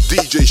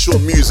 DJ Show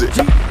Music.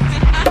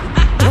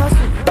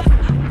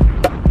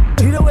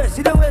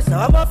 See the West,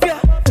 I'm a fear.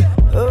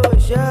 Oh,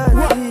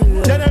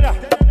 shit. General,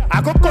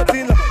 I go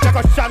continue. Check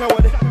out Shana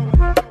Wale.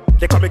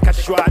 They come in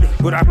casually.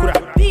 Gura.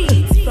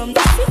 Beats from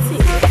the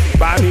city.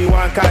 Bami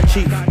wanka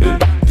chief,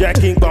 jẹ́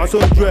kí n gbọ́n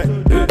sójú ẹ̀,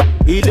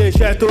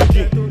 ilé-iṣẹ́ tó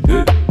jìn,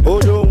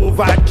 olóhùn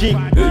virgin.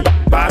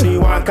 Bami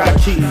wanka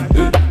chief,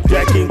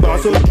 jẹ́ kí n gbọ́n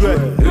sójú ẹ̀,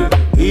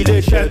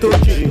 ilé-iṣẹ́ tó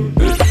jìn,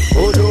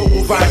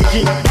 olóhùn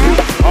virgin.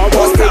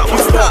 Ọmọ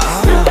K-Culus,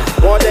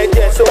 wọ́n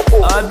lẹ́jẹ̀ sóko,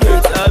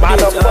 máa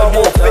lọ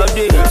fọ́ọ̀mù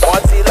base,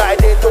 wọ́n ti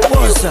láìdé tó kí o.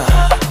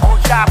 Ó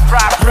ṣá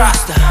prapra,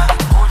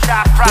 ó ṣá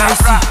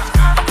prapra,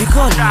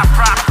 ó ṣá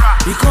prapra.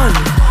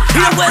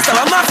 Ilé West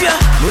àwọn mafia.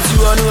 Mo ti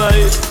wọnú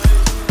ayé,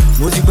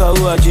 mo ti gba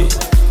owó ajé,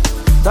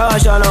 táwa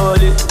ṣáná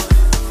wọlé,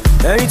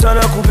 ẹ̀yìn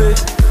tọ́nà kúpé,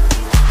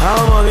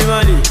 àwọn ọmọ mi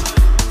máa lè,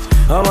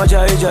 ọmọ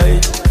jayéjayé,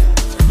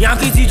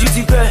 yankí ti ju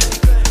ti pẹ́,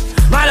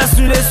 má lọ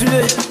súlé,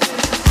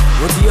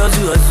 mo ti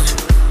yọ́zù,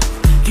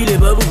 kí lè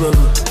bọ́bù,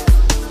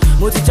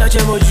 mo ti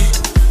cháchẹ́ mọ́jú,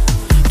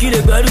 kí lè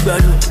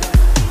gbádùn,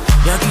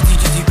 yankí ti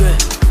ju ti pẹ́,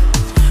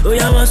 ó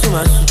yá má sùn,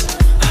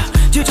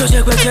 Jíjọ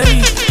ṣẹpẹtẹrí,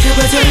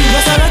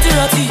 lọ́sàn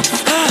rántí.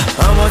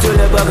 Ọmọ tó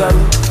lẹ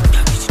gbàgàrú.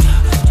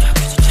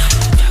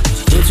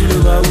 Ètù ló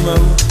máa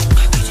wú.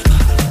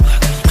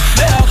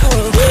 Bẹ́ẹ̀ kò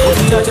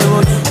òfin yàtọ̀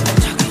wọ́jú.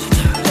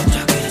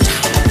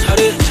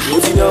 Àrẹ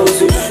òfin náà ó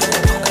ṣojú.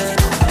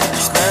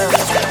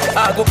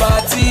 I go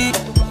party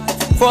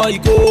for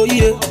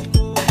Ikoyi.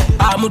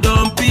 I'm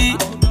dumpy,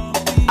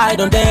 I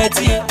don't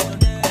dirty.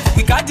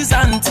 We got this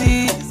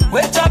auntie,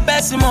 wait your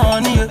best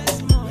money.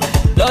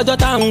 Lọ́jọ́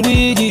tá ń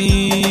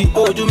wí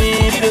ojú mi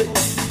ríre.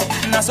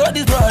 Na so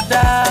this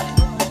brother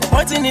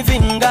pointing the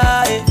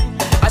finger.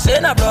 Àṣé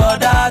na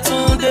brother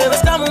Túndé wey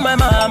scam my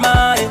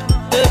mama.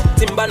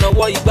 Tí n bá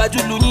náwó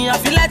ìgbájúlù yín, I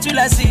feel like you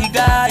like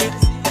cigar.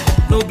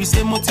 No be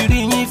say mo ti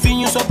rí yín fi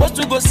yín supposed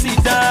to go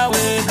sit down.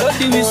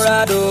 Lódì mi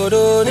ra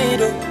dòdò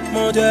nídò,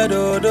 mo jẹ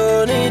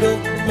dòdò nídò,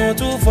 mo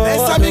tún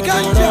fọwọ́ dòdò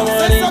nídò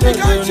nídò.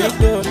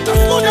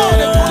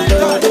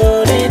 Dòdò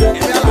nídò,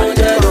 mo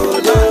jẹ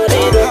dòdò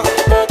nídò,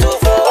 mo tún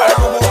fọwọ́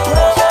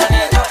dòdò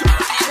nídò.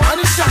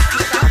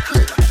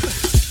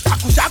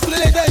 Shaku Shaku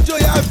lele dẹ́ ijó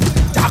yá mi.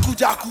 Jaku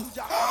Jaku.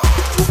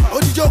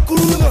 Odijó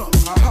kúrú náà.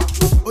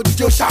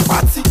 Odijó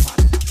ṣàpàtì.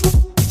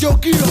 Ijó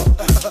kírọ̀.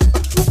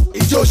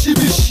 Ijó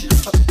ṣíbíṣì.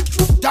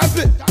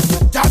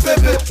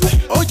 Jábébé,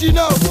 ojì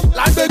náà,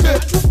 lágbègbè,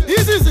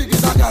 ìsìsìkì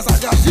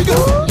sàkàsàkà ṣígà,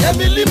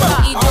 yẹmi límà.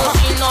 Ijó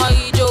ṣìnà,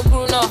 ijó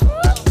kúrúnà,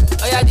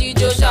 ọ̀yá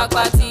jíjó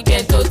ṣàpàtì,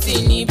 bẹ́ẹ̀ tó ti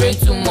ní brain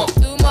túmọ̀,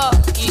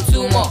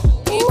 ìtumọ̀.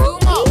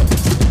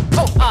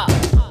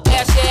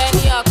 Ẹ ṣe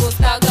ẹni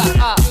àkóṣágà,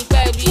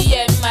 dúpẹ́ bí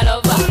yẹmi máa lọ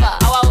bá.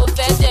 Àwa ò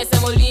fẹ́ jẹ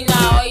sẹ́molínà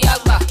ọ̀yá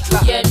gbà,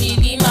 yẹmi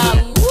límà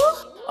wú.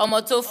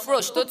 Ọmọ tó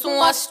frosh tó tún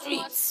wá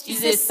street,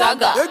 is a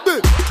saga. Ẹgbẹ́,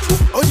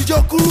 odijó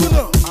kúrú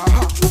náà.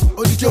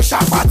 Ijó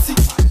ṣàpàtì,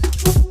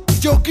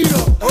 ijó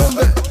kírọ̀,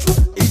 ọmọ,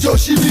 ijó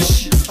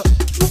ṣíbíṣì,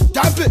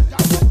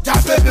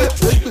 jábébé,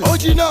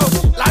 ojì náà,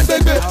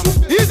 lágbègbè,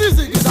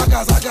 ìsìsìkì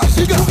sàkàsàkà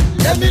ṣígà,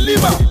 yẹmi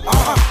límà.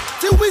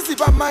 Tí Wizzy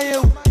bá máa yẹ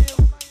o,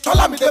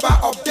 Tọ́lámídé bá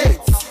update.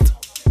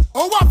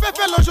 Owó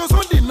afẹ́fẹ́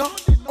lọ́sọ̀ọ́sọ́ dìná,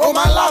 ó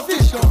máa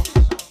lavish gan.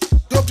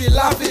 Don't be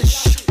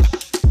lavish,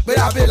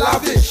 gbéra be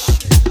lavish.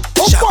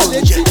 Ó pọ̀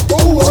létí, ó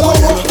wúwo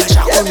lọ́wọ́,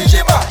 yẹmi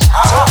límà.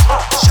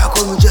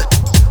 Ṣàkómijẹ,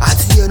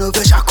 àti ẹnu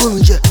ọ̀fẹ́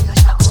ṣàkómijẹ.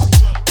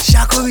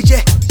 Ṣàkómijẹ,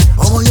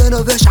 ọmọ yẹn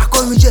náà fẹ́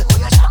ṣàkómijẹ.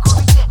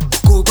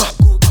 Kóbá,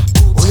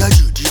 oya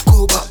jùdí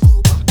kóbá.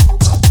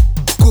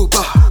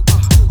 Kóbá,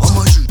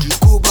 ọmọ jùdí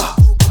kóbá.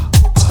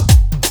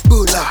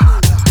 Bólà,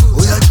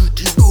 oya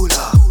jùdí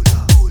bólà.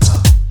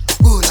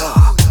 Bólà,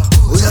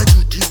 oya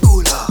jùdí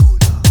bólà.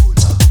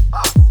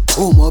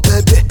 Ọmọ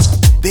bẹ́bẹ̀,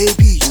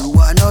 baby you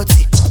are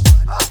naughty.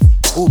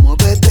 Ọmọ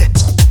bẹ́bẹ̀,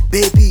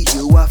 baby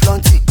you are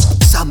flaunting.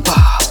 Samba,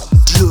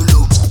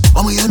 diolo,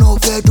 ọmọ yẹn náà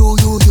fẹ́ dó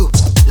yóyó.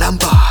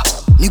 Lamba,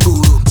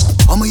 nígboro,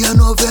 ọmọ yẹn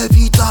náà fẹ́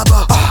fi tábà.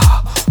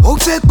 Ó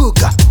fẹ́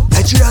gbòógà,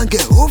 Nigerian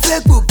girl, ó fẹ́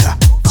gbòógà.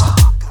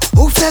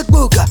 Ó fẹ́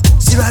gbòógà,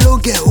 Sierra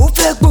Leone girl, ó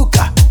fẹ́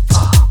gbòógà.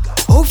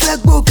 Ó fẹ́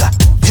gbòógà,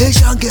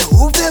 Asian girl,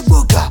 ó fẹ́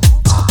gbòógà.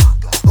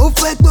 Ó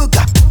fẹ́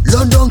gbòógà,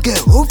 London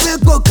girl, ó fẹ́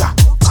gbòógà.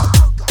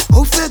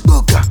 Ó fẹ́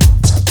gbòógà.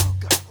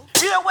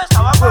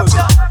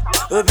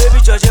 Oh baby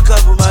jọ̀jẹ̀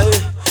kábù máa yé,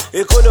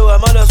 Èkó ló wà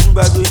má lọ sùn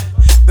gbàgbé.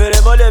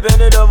 Bẹ̀rẹ̀ mọ́lẹ̀ bẹ́ẹ̀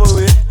ní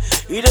lọ́mọ̀wé,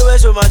 ìdíwé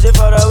so máa ṣe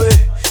farawé.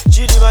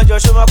 Chidi máa jọ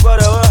ṣó máa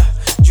padà wá,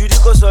 Judy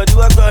kò sọ̀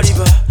díwá gbà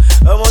rìbá.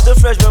 Ọmọ tó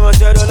fresh mẹ́mọ̀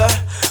 $10,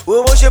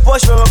 wo bó ṣe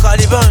posh mẹ́mọ̀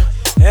Caliban.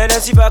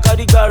 NSC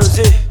Bacardi gba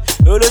rosé,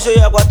 olóṣè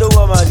yàpá tó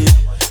wọ màlè.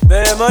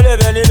 Bẹ̀rẹ̀ mọ́lẹ̀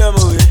bẹ́ẹ̀ ní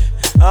lọ́mọ̀wé,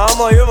 àwọn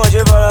ọmọ yóò mọ̀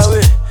ṣe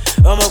farawé.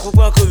 Ọmọ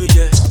pupa kò mi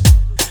jẹ,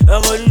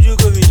 ọmọ dúdú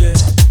kò mi jẹ,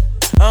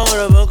 àwọn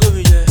rọ̀bọ̀n kò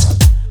mi jẹ,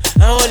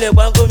 àwọn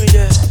lẹ̀pá kò mi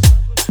jẹ,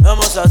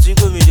 ọmọ sàtún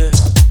kò mi jẹ,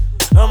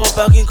 ọmọ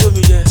parking kò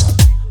mi jẹ,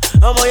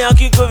 ọmọ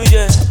yankee kò mi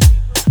jẹ,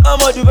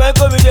 ọmọ Dubai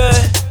kò mi jẹ,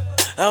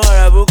 àwọn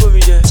arabo kò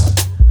mi jẹ,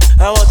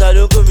 àwọn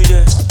tàló kò mi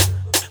jẹ,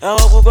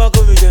 àwọn pupa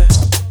kò mi jẹ,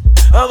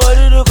 ọmọ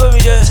dúdú kò mi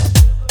jẹ,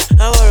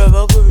 àwọn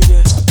rọ̀bọ̀n kò mi jẹ,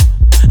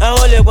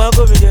 àwọn lẹ̀pá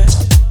kò mi jẹ,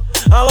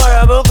 àwọn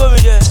arabo kò mi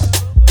jẹ,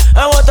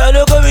 àwọn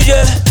tàló kò mi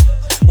jẹ.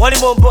 Wọ́n ní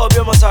mo ń bọ̀ bí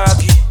ọmọ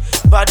Sàràkí,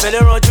 bad belle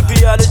ranjú bí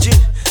allergy,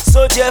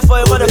 so díẹ̀ fọ́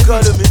ẹ mọ́dọ̀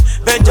kan lómi,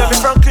 Benjamin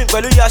Franklin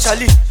pẹ̀lú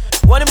Yashali.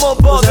 Wọ́n ní mo ń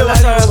bọ̀ bí ọmọ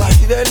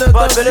Sàràkí,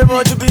 bad belle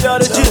ranjú bí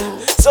allergy,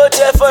 so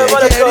díẹ̀ fọ́ ẹ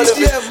mọ́dọ̀ kan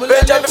lómi,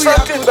 Benjamin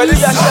Franklin pẹ̀lú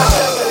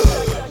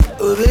Yashali.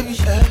 Oh baby,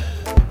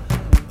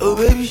 oh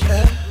baby,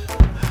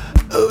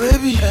 oh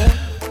baby,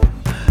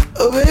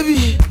 oh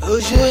baby, oh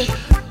ṣe.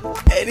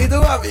 Ẹni tó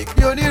wà mí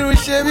pé onírun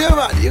ṣe bí ó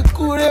mà ní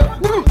kú rẹ̀.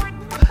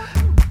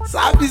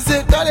 Sábì ṣe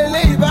tọ́lẹ̀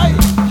lẹ́yìn báyìí.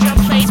 Your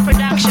Place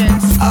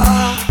Productions.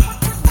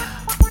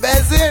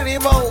 Bẹ́ẹ̀ sí ìrìn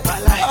mọ́ òun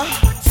bàlá ẹ̀.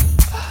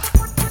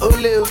 Ó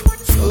lé o,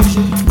 ó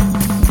ṣe.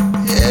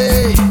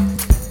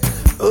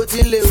 Ó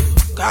ti lé o,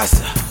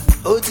 kásá.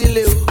 Ó ti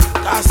lé o,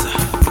 kásá.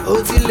 Ó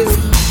ti lé o,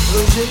 ó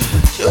ṣe.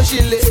 Ṣé ó ṣì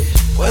lé?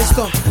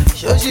 Question.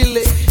 Ṣé ó ṣì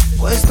lé?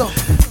 Question.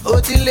 Ó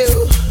ti lé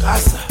o,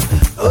 kásá.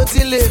 Ó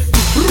ti lé.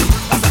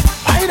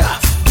 Àìdá.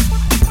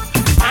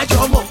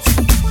 Májọ́mọ̀.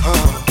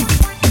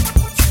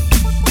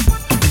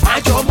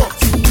 Májọ́mọ̀.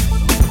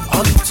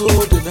 Onto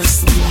the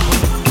next.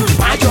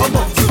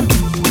 Májọ́mọ̀.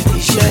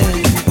 Iṣẹ́.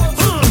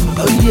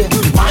 Oh yeah.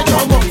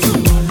 Májọ́mọ̀.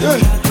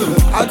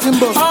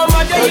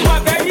 ọmọdé yìí wà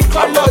very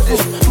colorful.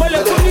 Mo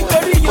lè kú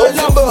nítorí your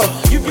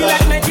love. You be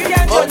like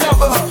Nigerian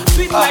jollof,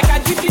 sweet like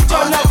Ajiki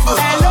jollof.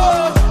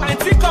 Hello,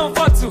 aunty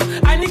comfort too.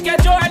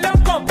 Anikejo I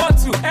love comfort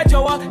too. Ẹ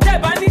jọ̀wọ́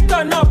tẹ́ bá ní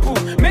turn up,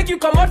 make you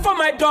comot for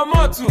my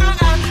domot too.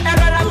 Ẹ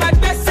rọra máa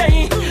gbẹ́sẹ̀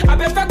yín,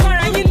 abẹ́fẹ́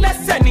kọ́ra yín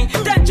lẹ́sẹ̀ ni.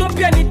 Tẹ́jọ́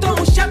bí ẹni tó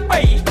mú ṣẹ́pẹ̀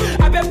yìí,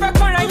 abẹ́fẹ́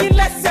kọ́ra yín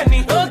lẹ́sẹ̀ ni.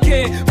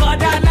 Okay,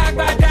 bọ́dà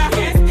alágbádá,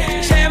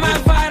 ṣe máa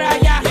fara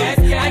ya.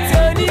 Àti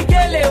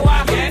onígèlè wa,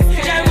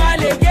 ṣe máa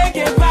lè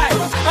gègé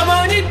báyìí. Ọmọ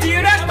onídìí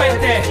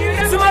rẹpẹtẹ,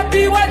 súnmọ́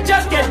bí wọ́n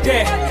just get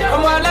there.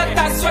 Ọmọ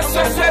aláta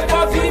swẹ́swẹ́swẹ́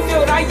bọ́ bí mi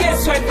ò ráyè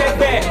sọ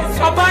ẹgbẹ̀gbẹ̀.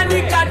 Ọba ní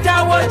ká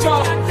dáwọ́ jọ,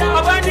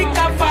 ọba ní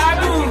ká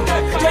fàágùn.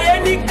 Jòyè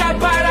ní ká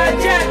bára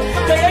jẹ́,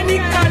 jòyè ní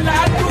ká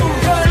làágùn.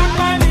 Mi ò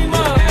rápá mi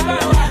mọ̀,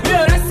 mi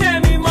ò rẹ́sẹ̀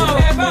mi mọ̀.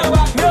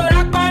 Mi ò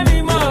rápá mi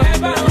mọ̀,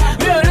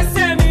 mi ò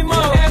rẹ́sẹ̀ mi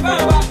mọ̀.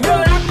 Mi ò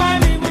rápá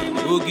mi mọ̀.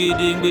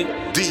 Ogedengbe,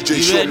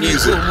 ìrẹ́ ní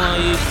kò mọ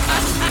iye.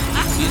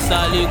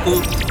 Ìsàlẹ̀ kò,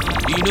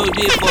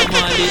 ìnódé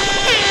fọmọlé.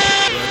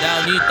 Bọ̀dá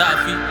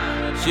onítàfi,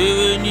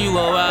 ṣeré ní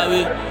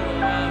ìwọ̀wáwé.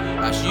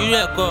 Àṣírí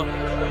ẹ̀kọ́,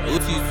 ó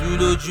ti tú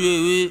lójú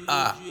ewé.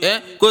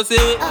 Kò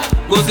séwé,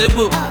 kò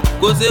sébò,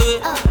 kò séwé,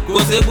 kò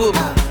sébò,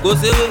 kò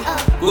séwé,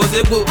 kò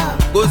sébò,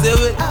 kò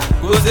séwé,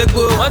 kò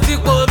sébò. Wọ́n ti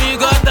po omi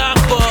gọ́tà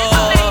pọ̀,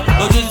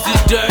 ojú ti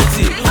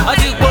dirty. Wọ́n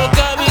ti po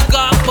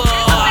kẹ́míkà pọ̀,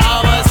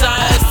 àwọn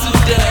science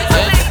student.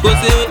 Kò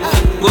séwé,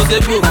 kò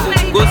sébò,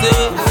 kò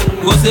séwé,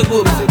 kò sébò,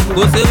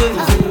 kò séwé,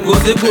 kò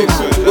sébò,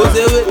 kò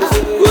séwé,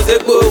 kò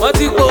sébò. Wọ́n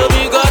ti po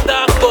omi gọ́tà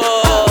pọ̀,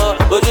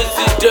 ojú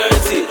ti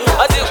dirty.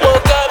 Wọ́n ti po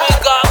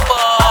kẹ́míkà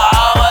pọ̀,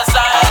 àwọn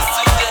science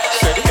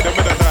student. Hit them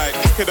with the right,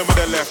 hit them with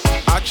the left.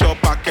 Arch your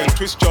back and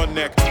twist your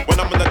neck. When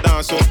I'm on the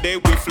dance, so they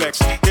we flex.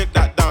 Hit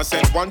that dance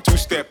and 1-2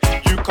 step.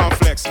 You can't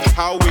flex.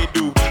 How we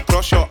do?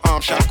 Cross your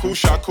arm, shaku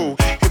shaku.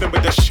 Hit them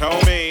with the show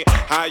me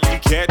how you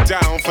get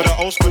down for the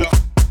old school.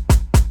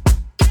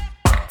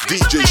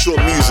 DJ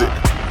Short Music.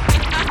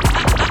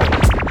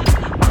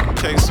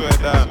 Can't sweat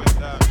that.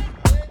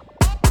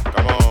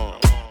 Come on.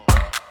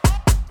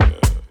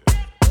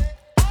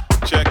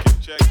 Check it,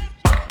 check it.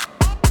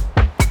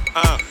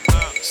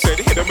 Said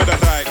hit them with the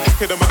right,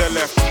 hit them with the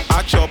left.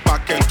 Arch your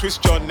back and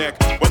twist your neck.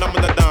 When I'm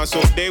on the dance,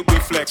 so they we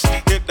flex.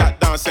 Hit that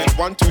dance and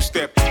 1-2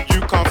 step.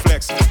 You can't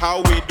flex.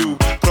 How we do?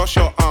 Cross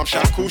your arm,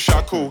 shaku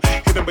shaku.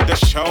 Hit them with the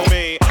show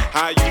me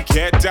how you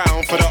get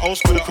down for the old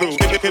school crew.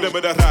 Hit them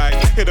with the right,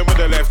 hit them with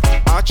the left.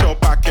 Arch your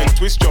back and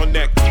twist your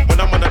neck. When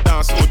I'm on the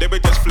dance, so they we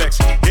just flex.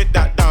 Hit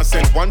that dance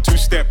and 1-2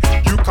 step.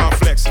 You can't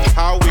flex.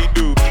 How we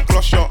do?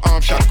 Cross your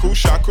arm, shaku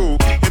shaku.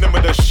 Hit them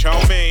with the show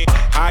me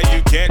how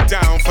you get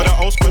down for the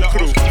old school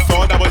crew.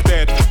 Thought I was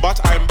dead, but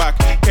I'm back.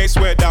 Case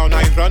swear down,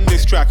 I run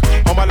this track.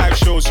 On my live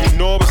shows, you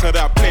know it's a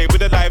rap. Play with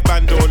the live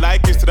band, though,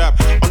 like it's rap.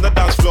 On the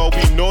dance floor,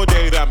 we know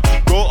they rap.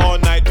 Go all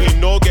night, we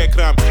know get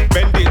cramp.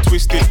 Bend it,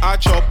 twist it,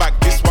 arch your back.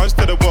 This one's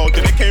to the world,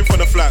 then it came from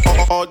the flat.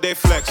 All day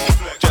flex,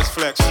 just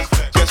flex,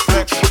 just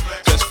flex,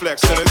 just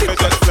flex. So let's go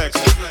just flex,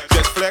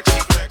 just flex,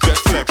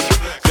 just flex,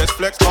 just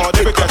flex. All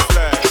day we just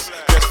flex,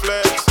 just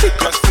flex, just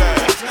flex, just flex. All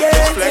day we just flex, just flex,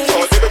 just flex,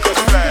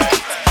 just flex.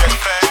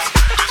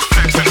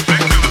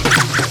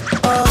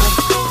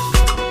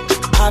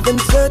 I've been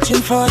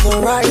searching for the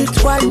right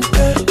one.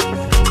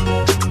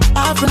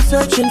 I've been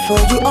searching for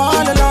you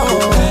all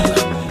along.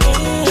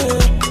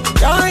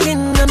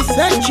 Darling, I'm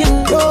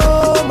searching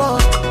no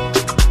more.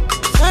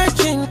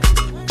 Searching.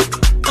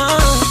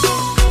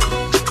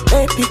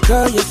 Baby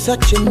girl, you're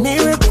such a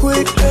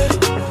miracle.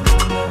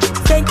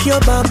 Thank you,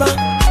 mama.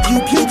 You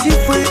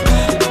beautiful.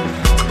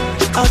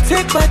 I'll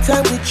take my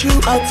time with you.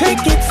 I'll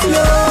take it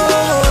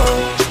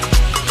slow.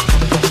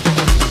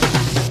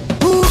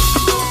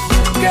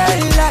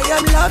 Girl, I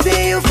am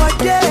loving you for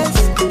days.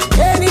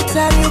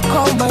 Anytime you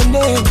call my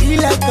name,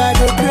 feel like I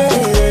do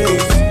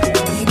grace.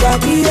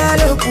 Dia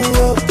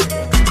lokuo,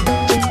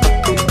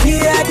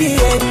 dia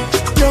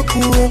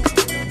lokuo.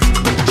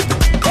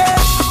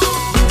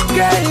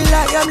 Girl,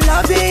 I am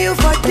loving you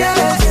for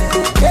days.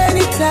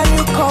 Anytime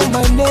you call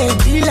my name,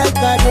 feel like I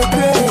do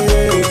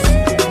grace.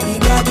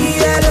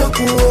 Dia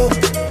lokuo,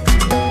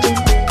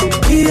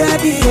 dia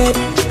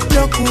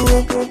lokuo.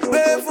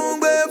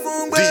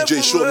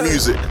 DJ Short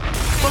Music.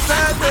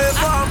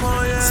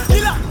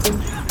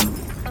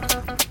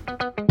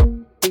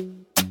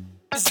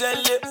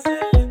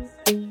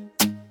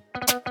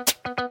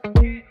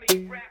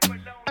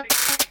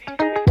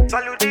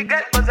 Salute the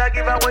girl, 'cause I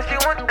give her what she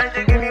want and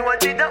she give me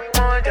what she don't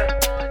want.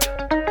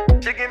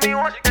 She give me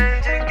one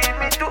and she give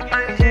me two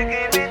and she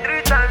give me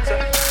 3 times.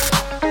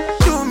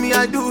 Do me,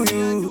 I do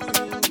you.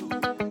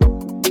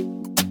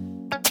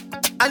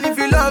 And if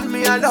you love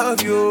me, I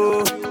love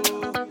you.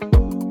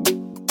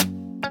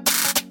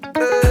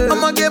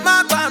 I'ma get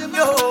my bam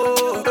yo.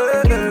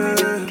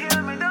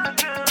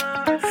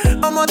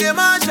 I'ma get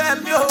my jam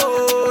yo.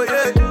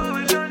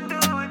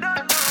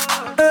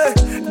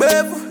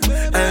 Babe,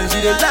 and she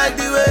dey like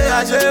the way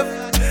I shave.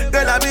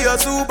 Girl, I be your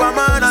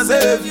Superman, I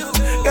save you.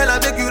 Girl, I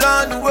take you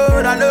round the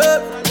world, I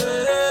love.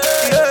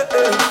 Yeah,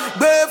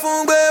 gbé fún,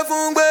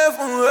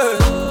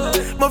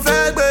 mo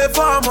fẹ́ gbé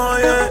fún ọmọ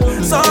yẹn.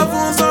 Sọ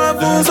fún,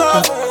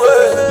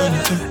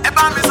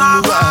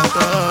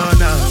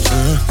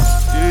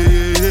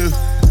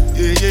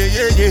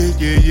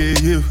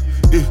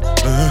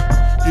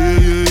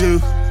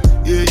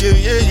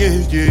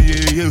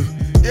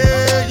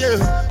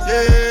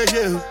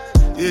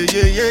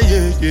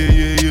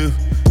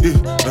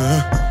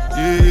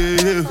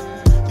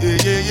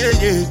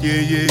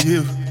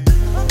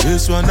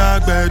 This one I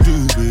better do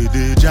with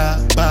the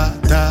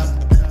jabata.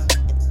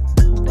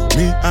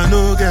 Me, I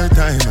no get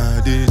time,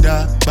 I did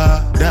da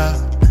ba da.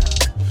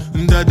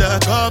 Dada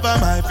cover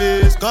my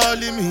face,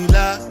 calling me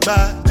la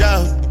ba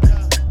da.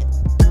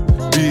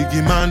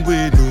 Biggie man,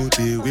 we know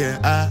they wear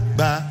a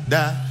ba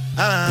da.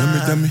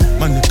 Tell me,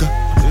 my nigga,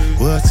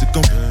 what's it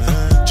gon'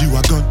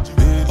 G-Wagon,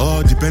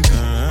 all the Bentley,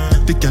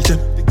 the girl them,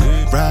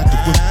 ride the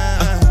whip.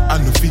 I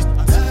no fit,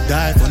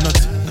 die for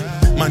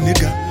nothing. My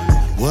nigga,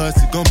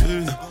 what's it gon'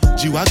 be?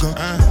 G-Wagon,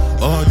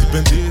 all the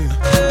Bentley,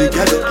 the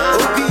girl them,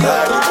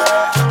 ride the whip.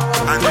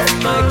 And then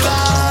my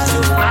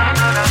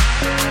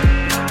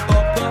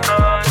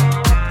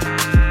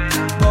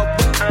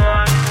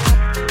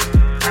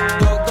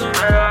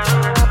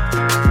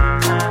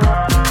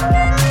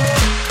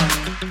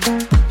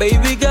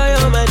Baby girl,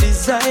 you're my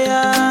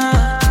desire.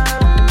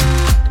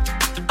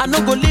 I no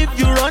go leave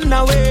you run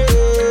away.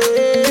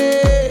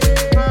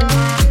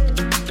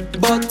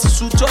 But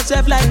suit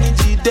yourself like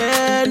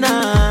Njidena.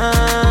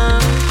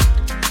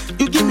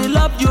 You give me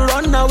love, you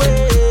run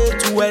away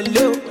to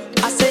hello.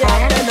 I say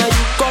I better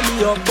you call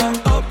me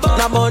up.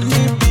 Na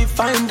money be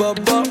fine,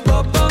 bobo.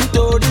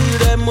 Tori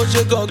re mo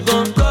se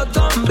gangan.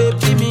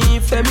 Baby mi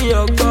fe mi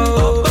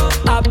ogo.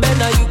 I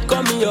better you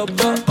call me up.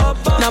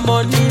 Na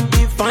money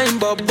be fine,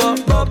 bobo.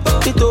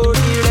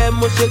 Tori re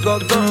mo se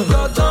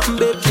gangan.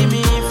 Baby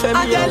mi fe mi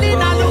ogo.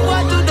 Angelina, look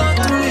what you done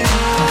to me.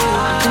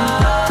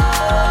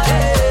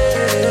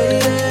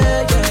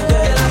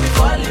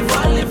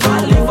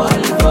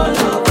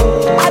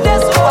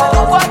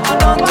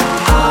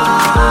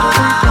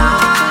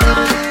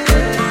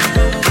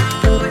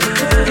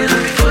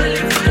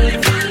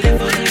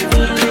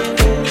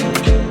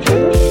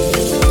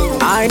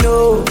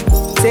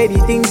 The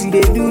things you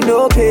they do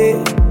no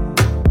pay.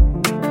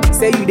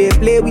 Say you they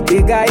play with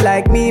a guy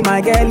like me,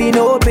 my girl, he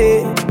no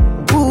pay.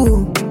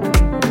 Ooh,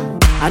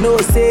 I know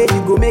say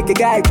you go make a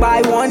guy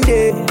buy one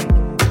day.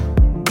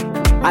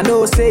 I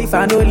know say if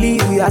I no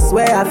leave you, I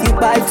swear I feel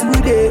buy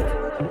today.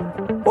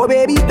 Oh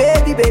baby,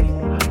 baby, baby,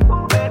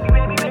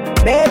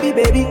 baby,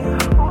 baby.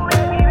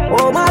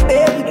 Oh my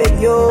baby,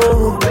 baby,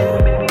 oh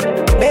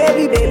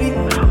baby, baby.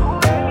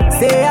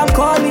 Say I'm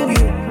calling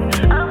you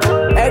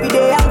every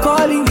day. I'm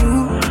calling you.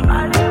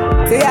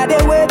 Say I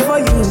dey wait for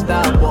you.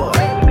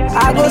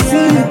 I go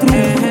see you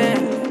through.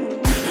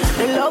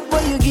 The love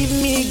what you give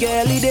me,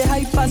 girl, it dey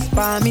hype as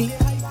for me.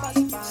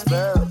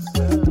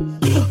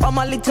 Oh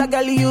my little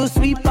girl, you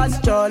sweet as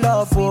your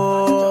love.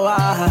 Oh,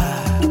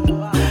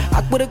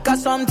 I could have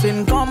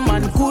something come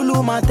and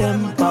cool my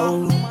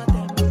tempo.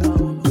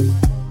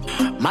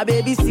 My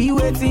baby, see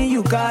waiting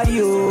you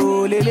carry,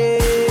 oh, lele,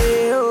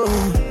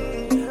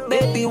 oh.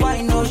 Baby,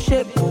 why no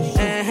shake?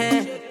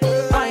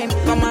 Fine,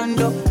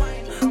 commando.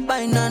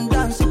 Fine and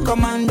dance,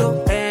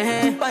 commando.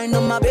 Fine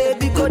on my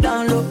baby, go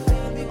down low.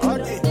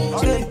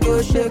 Shake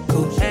your shake,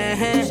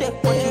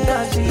 shake what you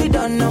dance, you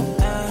don't know.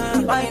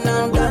 Fine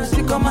and dance,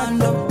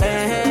 commando.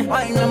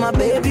 Fine on my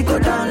baby, go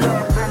down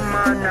low.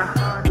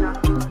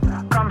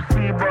 Come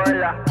see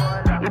bola.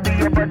 You be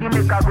your body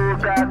make a go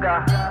gaga.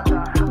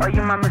 Oh,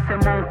 you mama say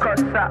mon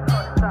kosa.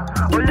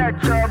 Oh,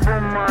 let your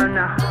woman.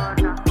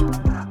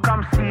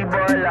 Come see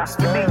bola.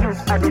 You be you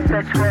at the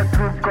search for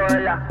true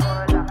caller.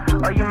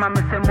 Oh, you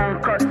mama say mon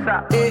kosa.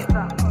 Hey,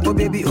 oh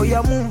baby, oh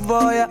ya move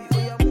for ya.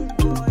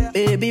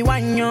 Baby,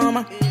 one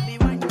yoma.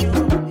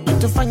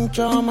 To find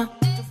trauma.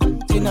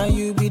 See now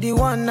you be the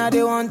one I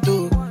they want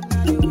to.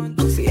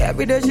 See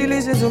every day she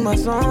listens to my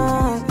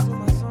song.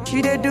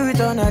 She they do it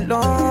all night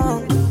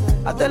long.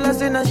 I tell her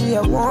say now she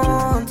a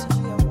want.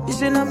 You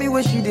say now me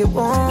what she they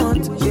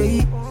want.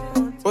 Yeah.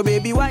 Oh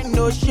baby, why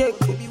no shake?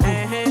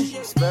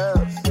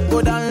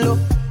 Go down low.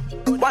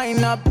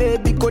 Wine up,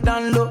 baby, go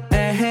down low.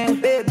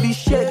 Baby,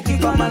 shake it,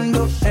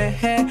 commando.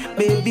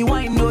 Baby,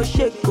 wine no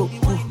shake, go.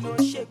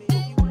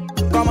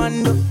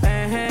 Commando.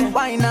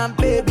 Wine up,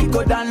 baby,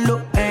 go down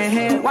low.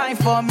 Wine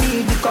for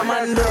me, the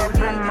commando.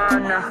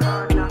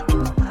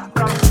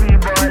 Come see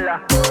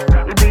bola.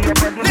 You be your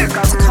body make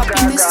a go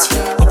gaga.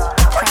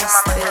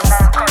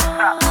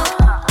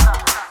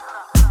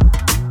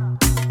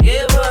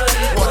 Yeah,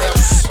 buddy. What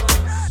else?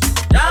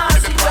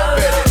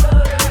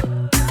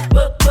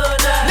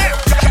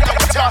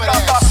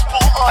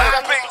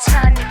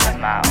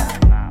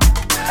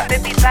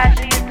 Baby, bad,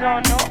 so you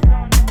don't know.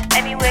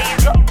 Anywhere you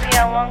go, me, I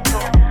won't go.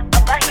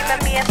 About him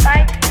and me, a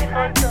fight,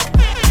 photo.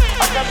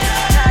 Other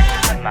people can't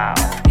even mouth.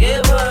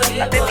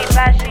 Baby,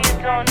 bad, so you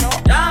don't know.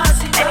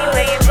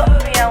 Anywhere you go,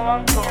 me, I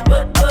won't go.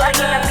 About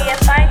him and me, a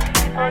fight,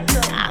 photo.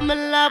 I'm in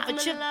love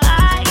with your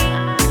body.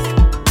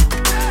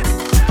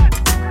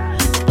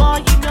 Boy,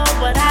 you know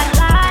what I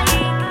like.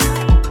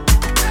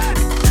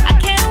 I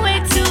can't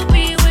wait to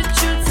be with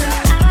you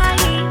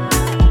tonight.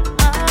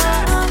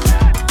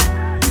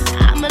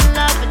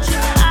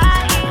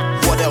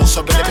 What else?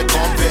 I'm living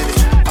on Betty.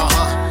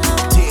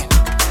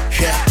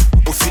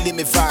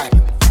 me vibe.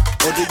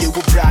 Although you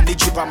will brand,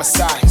 need you by my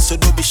side. So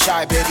don't be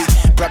shy, baby.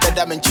 Brother,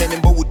 I'm in Jenny,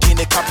 but with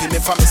dinner copy me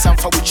from me, some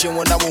for with you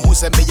when I won't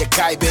who's a me a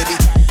guy, baby.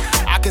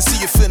 I can see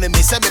you feeling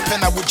me. Send me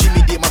pen, I would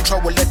Jimmy D. My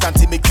trouble, let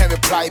until me can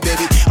reply,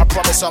 baby. I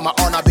promise on my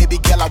honor, baby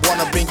girl, I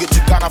wanna bring you to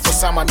Ghana for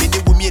summer. Me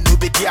with me, no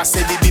baby, I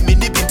say, baby, me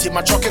need to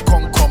my chocolate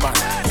come.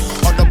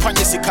 On the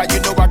Panyasika,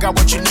 you know I got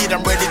what you need.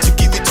 I'm ready to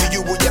give it to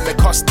you, will you be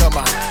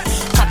customer?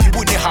 Happy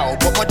with the how,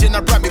 but what did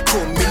I bring me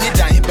cool? Me need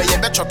dying, but you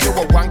bet chocolate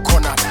with one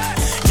corner.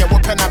 Yeah,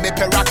 what pen I make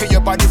a rock in your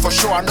body for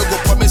sure. I no go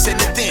promise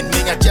anything,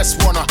 me, I just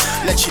wanna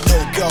let you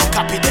know, girl,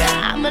 copy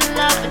that. I'm in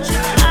love with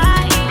you.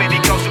 Baby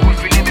girl, so we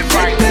feeling it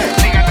right.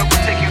 Think I know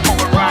we'll take you for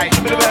a ride.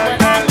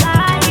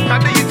 How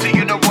do you think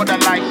you know what I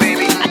like,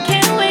 baby? I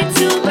can't wait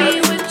to be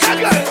with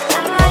you.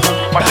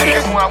 But I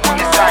can't move on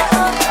your side.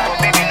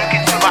 Baby, look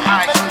into my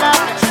eyes.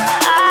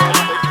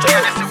 Yeah,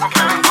 this is what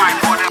I'm fine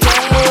for them.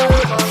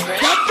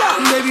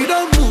 Baby,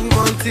 don't move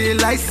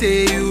until I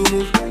say you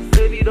move.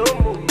 Baby, don't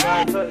move.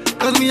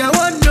 Cause me, I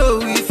wanna know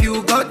if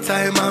you got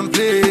time and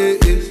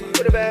place.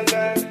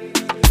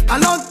 A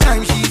long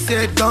time she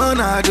said,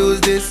 gonna do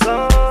this.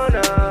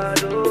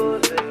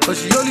 Cause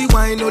she only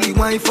wine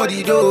for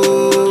the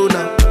dough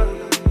now.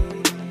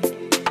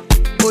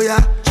 Oh yeah,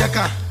 check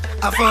her.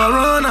 I for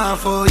run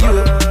for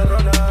you.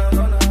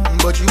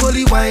 But you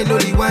only wine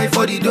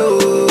for the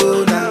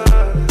dough now.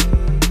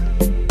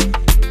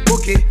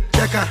 Okay,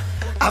 check her.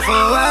 I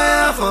for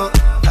wire for.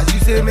 As you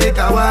say, make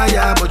a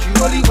wire, but you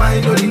only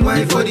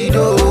wine for the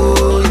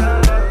dough.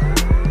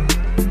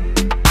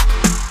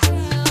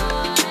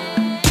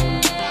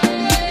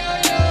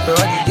 Bro,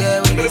 you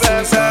get with the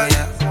same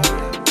fire.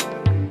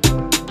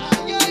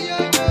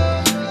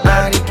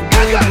 Ready to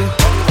baby.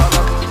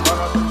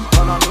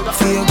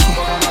 Feel me.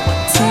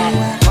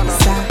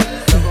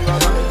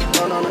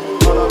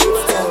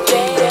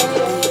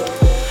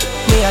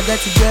 Me, I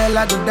get a girl I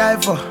go die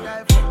for.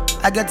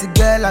 I get a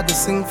girl I go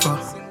sing for.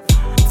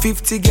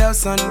 50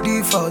 girls on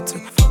default,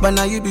 but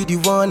now you be the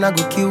one I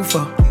go kill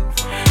for.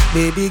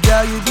 Baby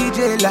girl, you be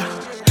jailer.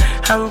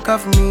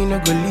 Handcuff me, no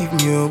go leave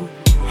me, oh.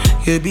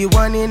 You be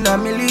one in a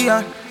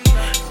million.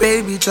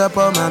 Baby, chop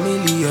on my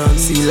million.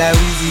 See like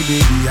Weezy,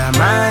 baby, I'm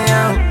my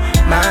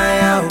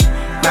out.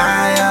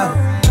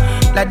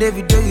 Like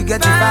David, you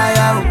get the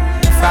fire.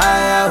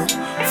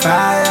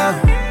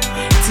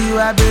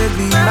 Tiwa,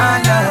 baby,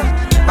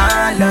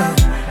 my love.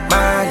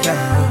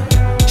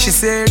 She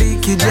say,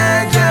 Ricky,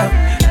 Jaja.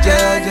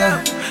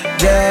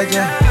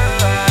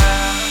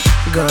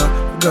 Go,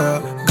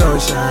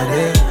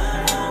 shawty.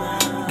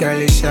 Girl,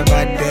 it's your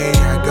birthday.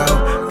 Go,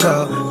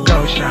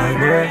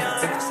 shawty.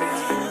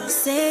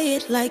 Say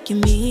it like you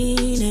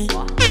mean it.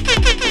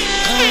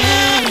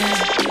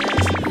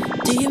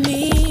 Do you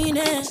mean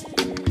it?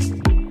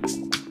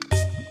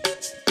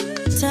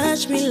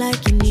 Touch me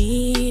like you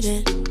need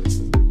it.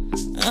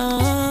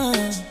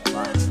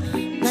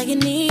 Like you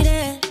need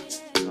it.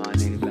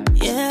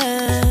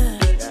 Yeah.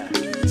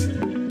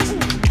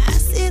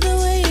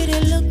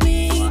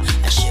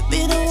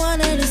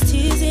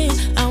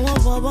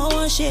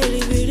 Shady,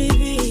 bitty.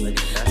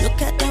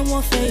 Look at them,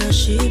 what for your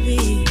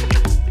shibby.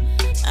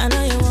 I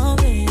know you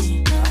want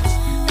me.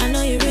 I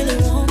know you really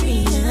want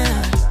me.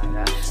 Yeah.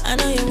 I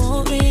know you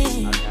want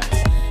me.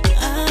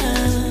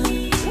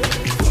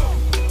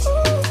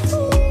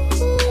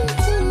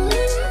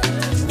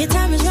 Your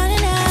time is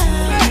running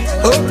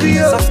out.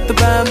 Soft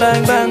bang,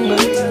 bang, bang,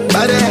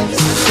 bang.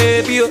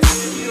 Baby, you.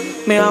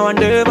 Me, I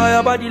wonder by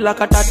your body like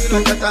a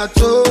tattoo.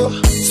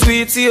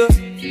 Sweet, you.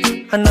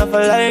 I never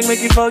like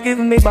make you forgive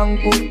me,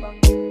 banku.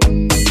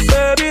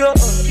 Baby, oh,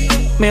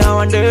 me I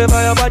wonder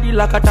by your body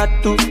like a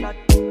tattoo.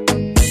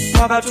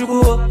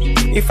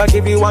 Makachuku, if I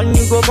give you one,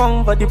 you go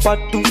come for the part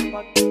two.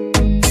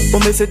 But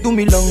me say do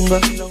me longer.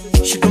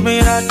 She do me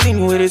that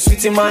thing with a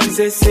sweetie man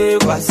say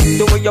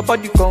the way your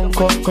body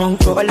conquer.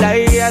 But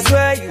I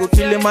swear you go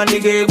kill a man,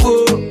 nigga,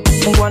 go.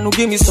 You want to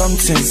give me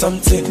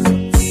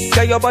something.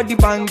 Get your body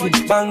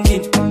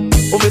banging.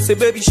 Oh, me say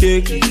baby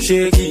shake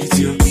it,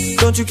 yo.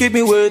 Don't you keep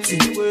me waiting.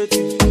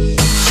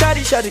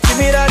 Shawty, give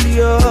me that,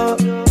 yo.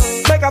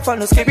 Make a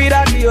fan, skip it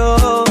that, yo.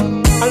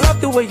 I love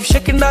the way you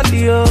shaking that,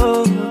 yo.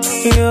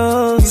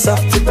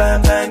 Soft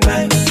bang, bang,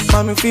 bang.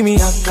 Mommy feel me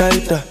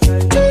Al-Qaeda.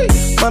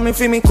 Mommy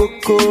feel me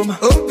Kokoma.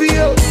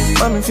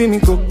 Mommy feel me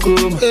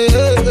Kokoma.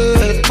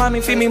 Mommy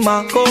feel me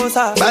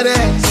Makosa.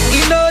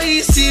 You know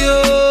easy,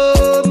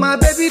 oh. My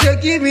baby, they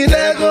give me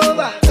leg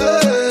over.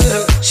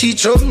 She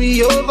throw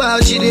me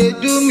over. She they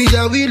do me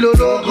a wheel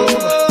over.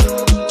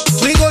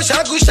 We go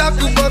shaku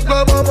shaku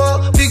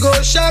baba. We go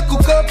shaku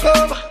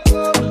koko.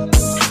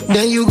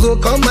 Then you go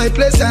come my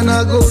place and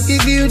I go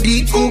give you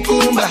the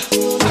cucumber.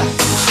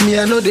 Me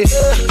I know they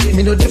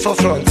for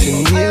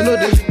fronting. Me I know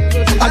they.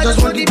 I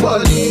just want the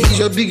ball. It's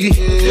your biggie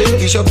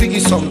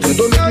something.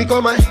 Don't make me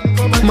call my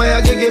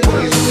agege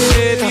boys.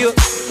 Baby,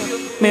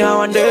 me I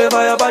wonder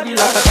by your body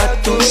like a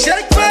tattoo.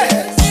 Shake me,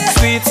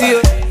 sweet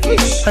you.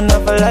 I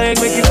never like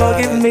make you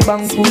forgive me,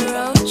 banku.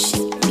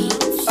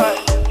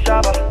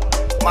 Shabba,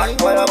 match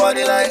for your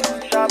body like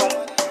Shabba.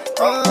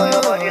 For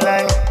your body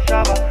like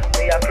Shabba.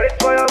 Me a great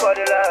for your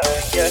body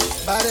like yeah.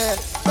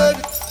 yeah.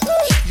 Baby,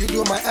 you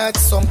do my act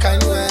some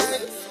kind way.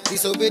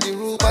 Disobey the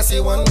rule, pass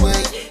it one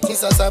way.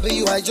 Since I sabi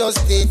you, I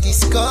just did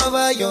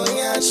discover your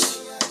yash.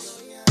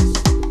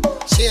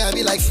 Shit, I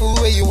be like fool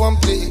where you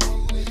want play.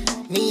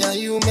 Me and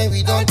you, man,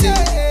 we don't take.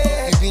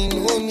 You be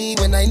know me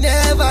when I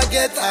never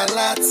get a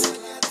lot.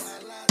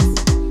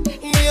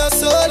 Me your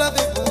soul of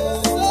it,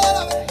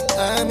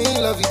 I'm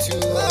in love with you.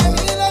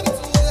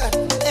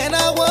 And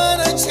I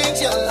wanna change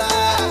your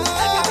life.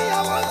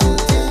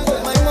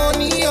 My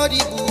money or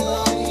the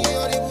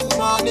boo,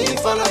 money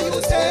follow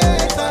you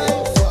take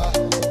time.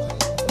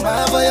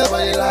 My boy, your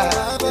body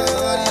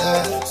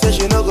life. Say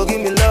she no go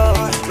give me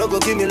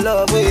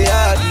love, we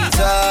are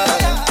desire.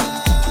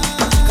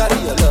 Carry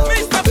your love,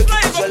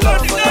 put your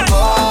love for your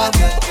mom.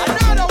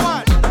 Another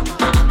one.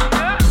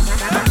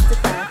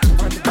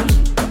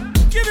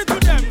 Give it to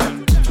them.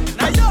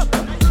 Now yo,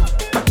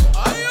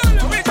 are you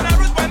original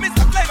roots by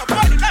Mr. Flavor?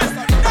 Party dance.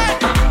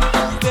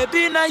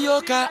 Baby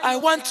Nayoka, I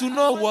want to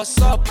know what's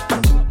up.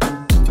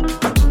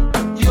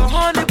 Your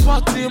honey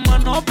pot, my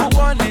number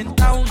one in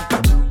town.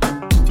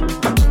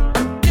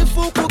 If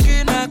you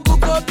cooking, I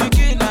cook up,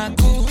 begin I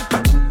cook.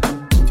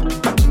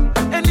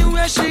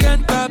 Anywhere she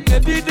enter,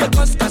 baby, they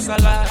cause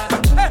casala.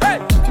 Hey, hey.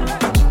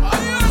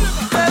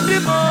 Baby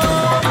mo,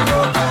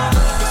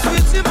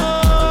 sweetie mo,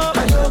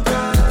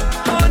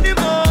 honey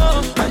mo,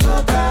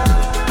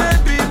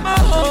 baby mo,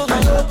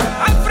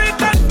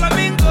 African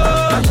flamingo,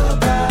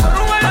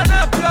 Rwanda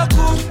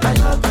pioku,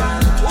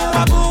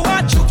 Uwabu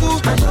wachuku,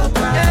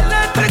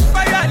 electric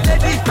fire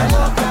lady,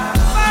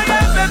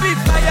 fire baby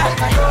fire,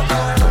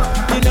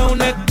 you know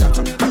net,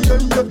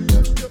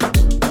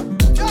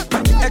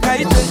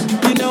 ekaite,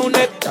 you know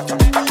net.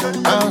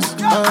 Bounce,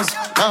 bounce,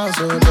 bounce,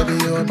 oh baby,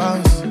 you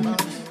bounce.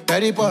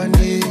 Ready for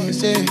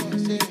this, yeah.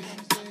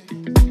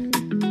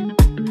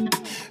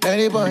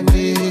 Ready for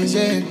this,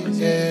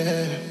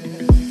 yeah.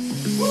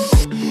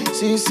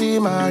 Sisi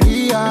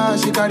Maria,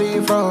 she carry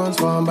front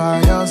from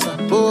Bayelsa.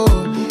 Oh,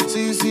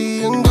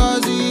 Sisi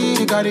Ngozi,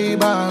 she carry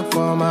back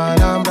from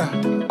Alhambra.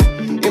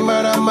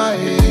 Imarama,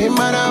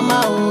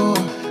 oh,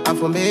 I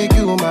for make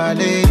you my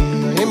lady.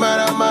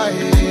 Imarama,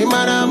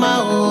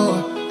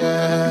 oh,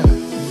 yeah.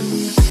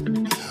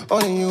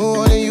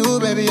 Only you,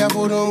 baby, I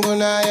put on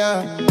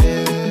gunaya,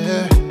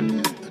 yeah.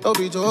 Don't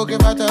be joking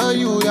if I tell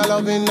you your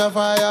love in the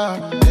fire,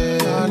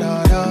 yeah.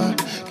 No.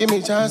 Give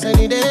me chance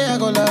any day, I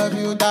go love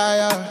you,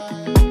 tire,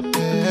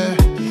 yeah.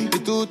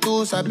 You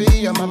too sabi,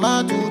 your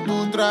mama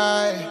too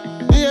try,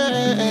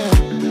 yeah.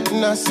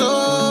 Na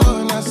so,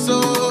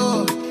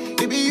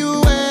 it be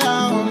you where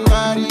I'm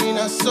married,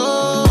 na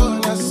so.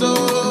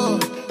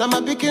 Now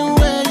my picking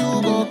where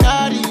you go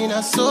carry,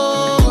 na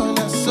so.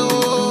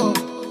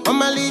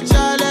 Mama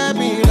Licha, let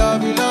me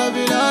love you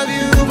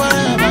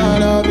forever,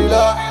 love you.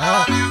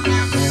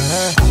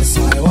 As I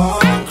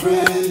want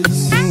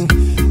grace, I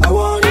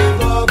want to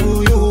love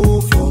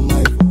you for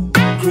my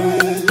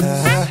grace.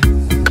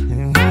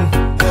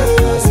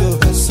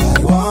 As I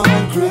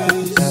want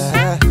grace,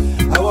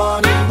 I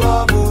want to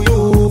love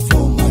you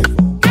for my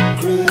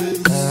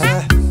grace.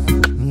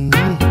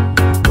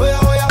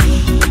 Oh yeah,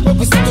 but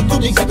we start to do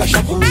the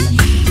Shaku Shaku.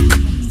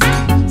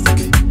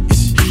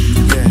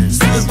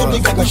 Start to do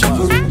the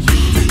Shaku Shaku.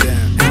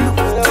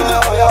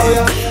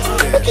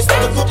 Okay, start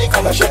to do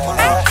the Shaku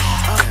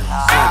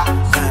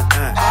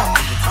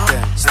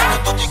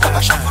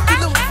Shaku.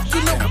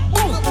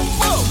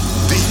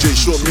 DJ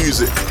Show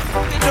Music.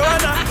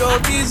 Joanna, your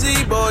busy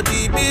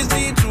body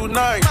busy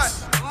tonight.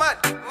 Mad.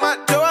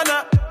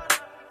 Joanna,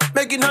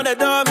 making all the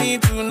dummy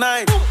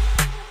tonight.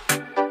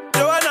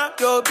 Joanna,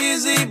 your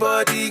busy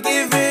body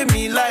giving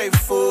me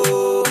life,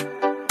 oh,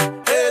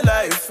 hey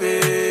life,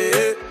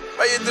 hey.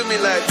 Why you do me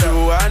like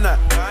Joanna?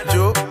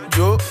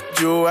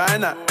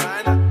 Joanna.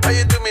 Why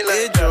you do me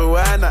like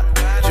Joanna?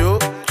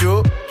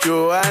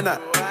 Joanna.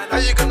 How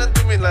you gonna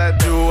do me like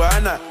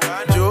Joanna?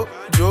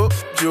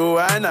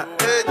 Joanna.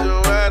 Hey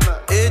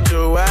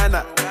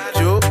Joanna.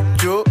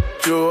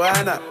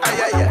 Joanna. Ay.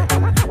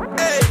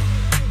 Hey.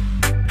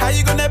 How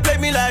you gonna play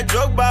me like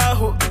Drogba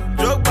ho?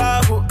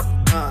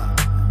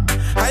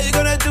 How you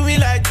gonna do me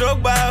like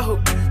Drogba ho?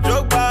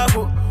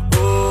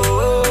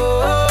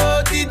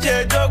 Oh,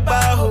 DJ Drogba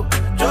ho.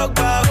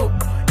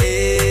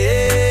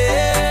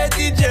 Hey,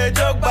 DJ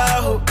Drogba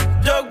ho.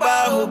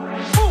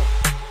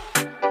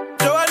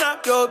 Joanna,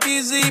 your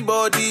busy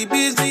body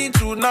busy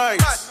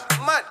tonight.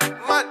 Mad.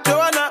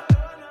 Joanna,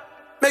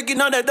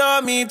 making all the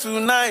dummy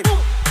tonight.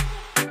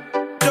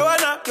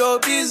 Joanna, your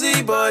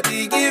busy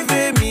body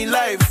giving me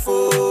life,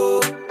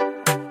 oh,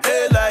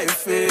 hey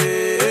life,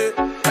 hey.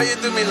 Why you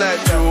do me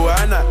like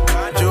Joanna?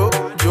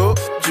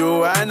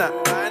 Joanna.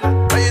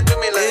 Why you do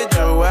me like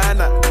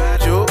Joanna?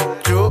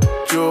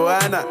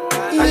 Joanna.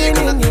 How you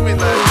gonna do me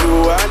like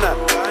Joanna?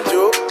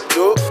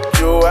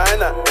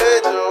 Joanna. Hey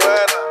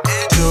Joanna.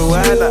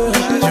 Joanna.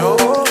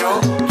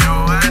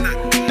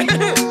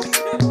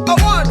 I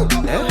want to.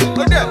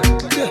 Go there.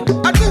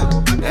 I do.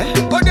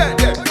 Go there.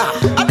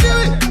 I do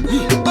it.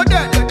 Go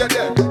there.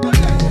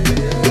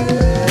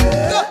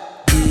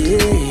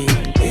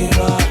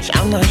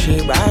 Shama she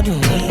badu,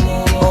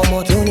 ọmọ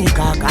tó ní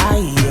kàkà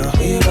iyọ̀.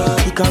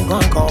 You can go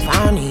and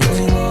confirm it.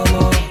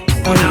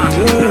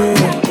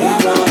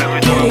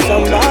 Give me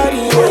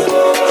somebody.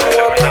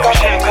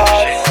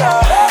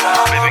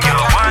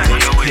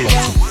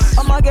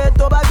 I'ma get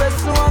to back the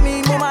swami,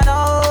 mama no.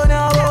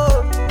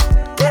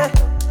 Yeah,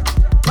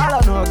 malo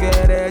no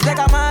get it. Check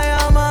out my.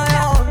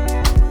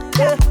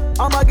 Yeah,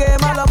 I'ma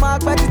get malo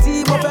mark back the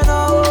team, open no.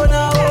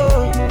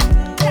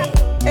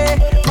 Hey,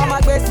 mama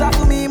get stuff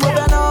for me,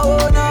 move no.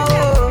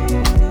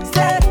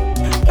 Say,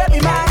 baby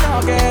man no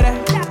get it.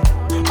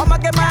 I'ma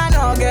get man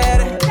no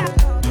get it.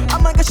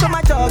 I'ma get show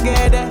my dog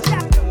get it.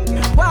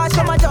 Why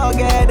show my dog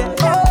get it?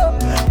 Oh,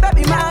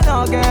 baby man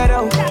no get it.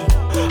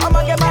 I'ma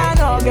get man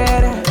no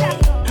get it.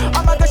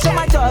 I'ma get show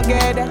my dog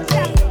get it.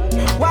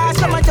 Why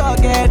show my dog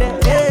get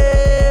it?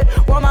 Hey,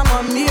 want my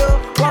mommy oh,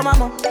 want my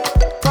mom,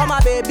 want my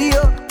baby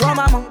oh, want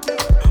my mom,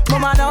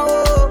 mama no oh,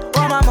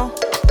 want my mom,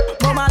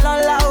 mama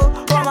lola oh,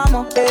 want my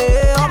mom,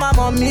 hey, want my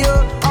mommy oh,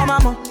 want my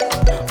mom,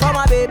 want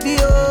my baby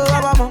oh,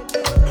 want my mom,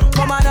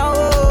 mama no oh,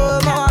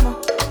 mama no,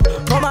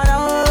 mama no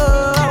oh,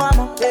 want my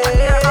mom,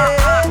 hey.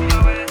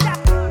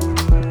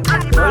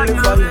 Holy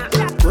fire,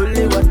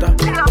 holy water,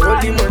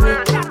 holy money,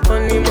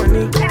 money,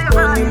 money,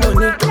 money,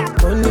 money,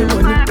 money,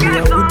 money. We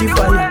are with the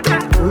fire,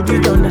 with the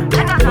thunder,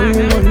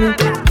 money, money,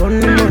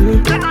 money, money,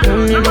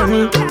 money,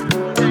 money.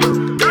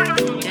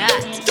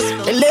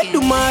 Let the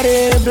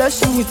mare bless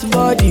you with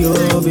body,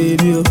 oh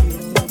baby, oh.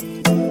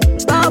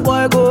 Star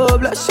boy go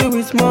bless you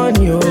with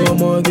money, oh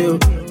my girl.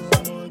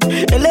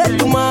 Let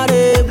the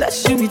mare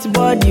bless you with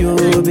body,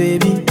 oh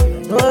baby.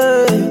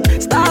 Oh,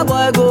 star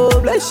boy go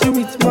bless you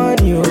with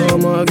money, oh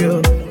my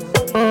girl.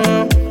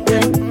 Yeah,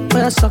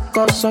 when I suck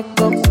up,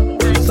 baby.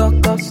 Suck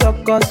up.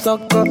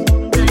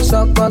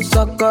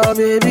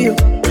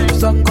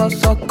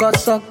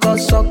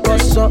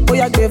 Oh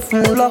yeah, give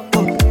me lock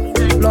up.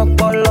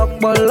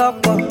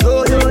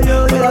 Oh yeah,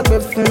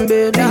 give me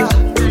baby.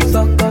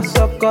 Suck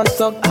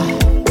up.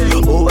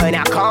 Oh, when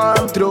I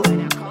come through,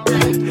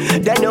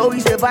 they know we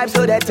survive,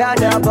 so they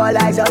turn up all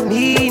eyes on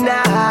me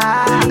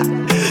now.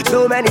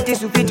 So many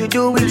things we fit to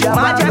do with your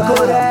magic,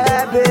 oh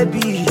yeah,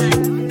 baby.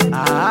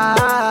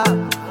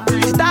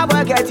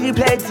 Start getting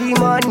plenty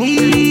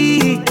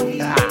money.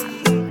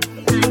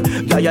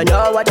 Yeah, you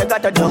know what I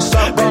gotta do.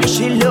 Baby,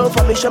 she love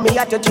for me, show me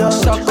how to do. No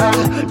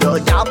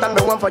doubt I'm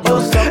the one for you.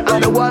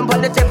 I'm the one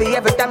positive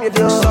every time you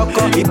do.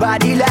 Your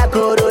body like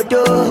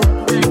Orodo.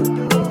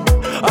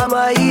 I'm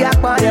a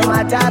yakman,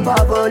 my type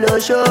of polo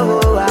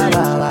show.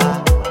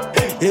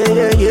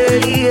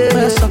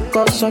 Yeah. Suck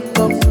up,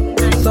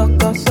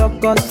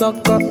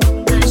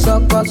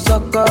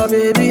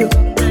 baby.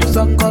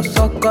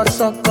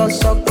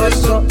 Suck up.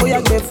 Oh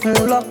yeah, give me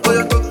lock. Oh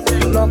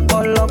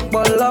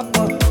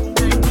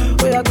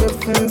yeah, give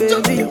me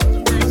baby.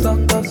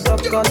 Suck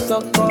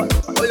up.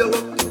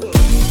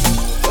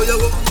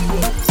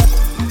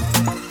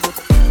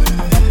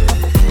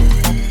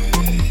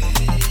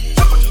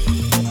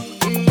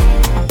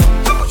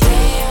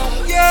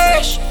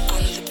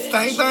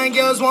 Fine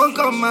girls won't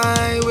come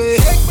my way,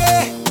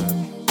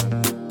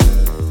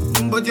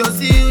 but you're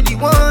still the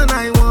one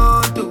I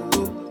want to.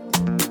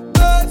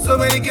 So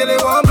many girls they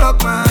won't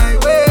block my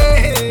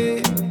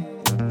way,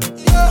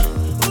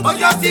 but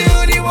you're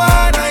still the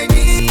one I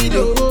need.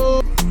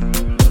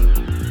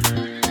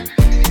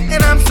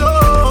 And I'm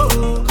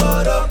so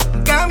caught up,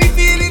 got me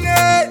feeling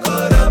it.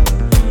 Caught up,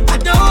 I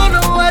don't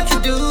know what to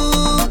do.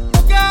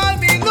 Got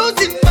me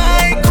losing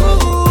my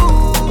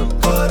cool.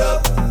 Caught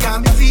up,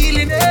 got me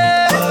feeling it.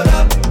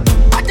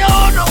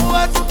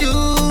 What to do?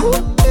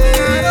 I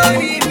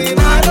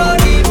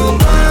don't even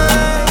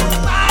mind.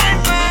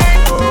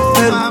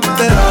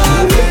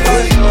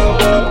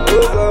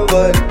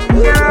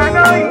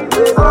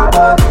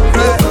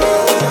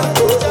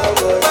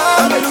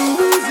 I'm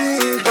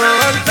losing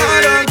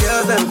confidence.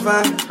 Girls them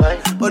fine,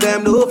 but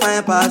them no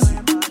fine pass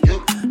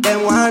you.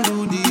 Them want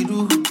do the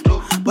do,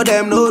 but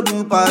them no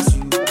do pass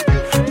you.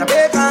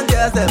 Jamaican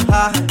girls them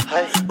high,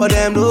 but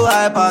them no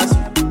high pass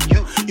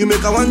you. You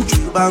make a one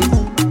tree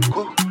bamboo.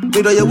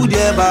 Me do you would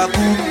ever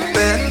cook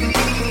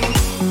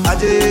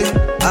Ade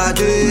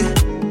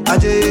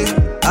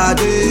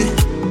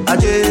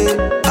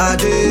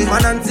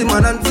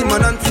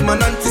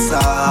Mananti sa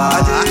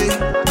Ade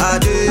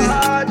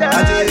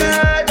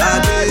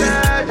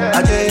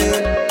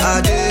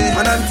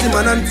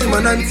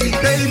Mananti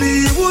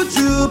baby, would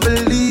you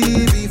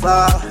believe if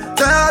I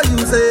tell you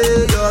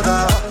say you're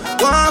the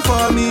one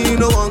for me,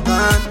 no one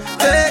can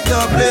take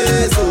your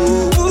place.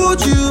 Oh,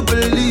 would you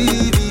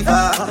believe if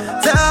I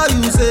tell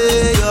you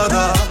say you're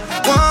the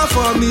one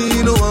for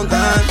me, no one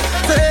can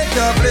take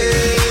your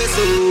place.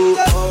 Oh,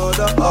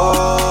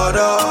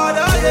 order,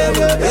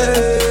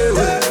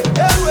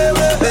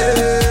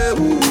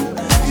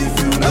 if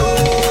you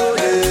know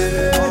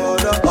it,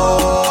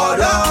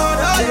 order,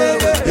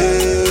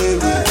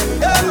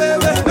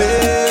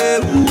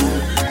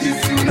 if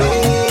you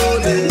know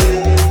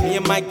it. Me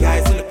and my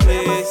guys in the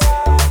place,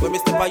 when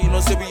Mr. Ba, you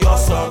know, say we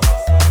awesome.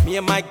 Me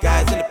and my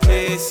guys in the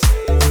place,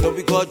 know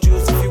we got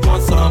juice if you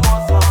want some. some?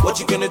 What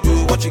you gonna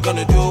do? What you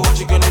gonna do? What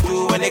you gonna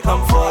do when they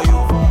come for you?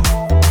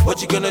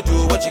 What you gonna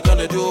do? What you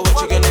gonna do?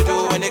 What you gonna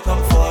do when they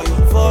come for you?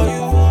 For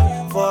you,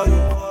 for you.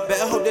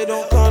 Better hope they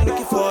don't come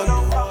looking for you.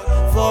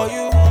 For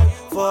you,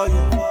 for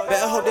you.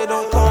 Better hope they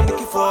don't come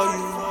looking for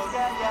you.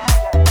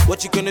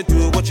 What you gonna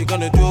do? What you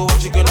gonna do?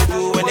 What you gonna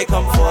do when they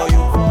come for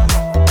you?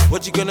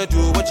 What you gonna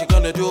do? What you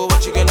gonna do?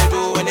 What you gonna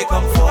do when they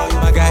come for you?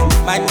 My guy,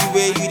 mind the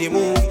way you dey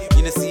move.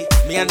 You know see,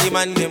 me and the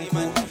man them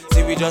cool.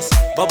 See we just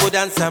bubble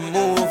dance and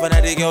move, and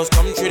all the girls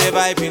come through the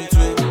vibing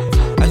too.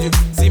 As you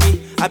see me,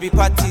 I be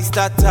party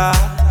starter.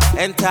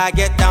 Enter,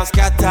 get down,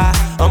 scatter.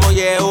 I'm on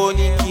yeah,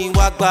 only king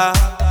wagba.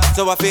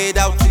 So I fade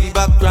out to the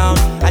background,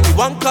 and you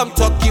won't come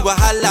talk you a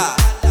holla.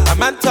 A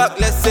man talk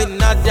less say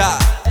nada.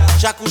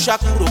 Shaku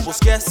shaku robo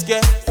ske.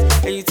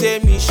 And you tell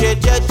me shit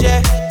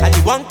jeje. And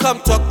you won't come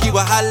talk you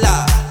a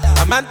holla.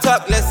 A man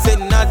talk less say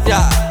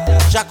nada.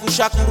 Shaku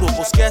shaku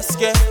robo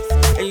ske.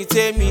 And you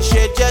tell me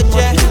shit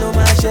jeje. You know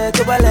my shit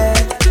to ballet.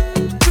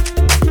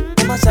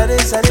 Mama sare.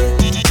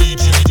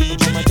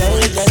 Mama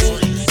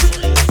jare.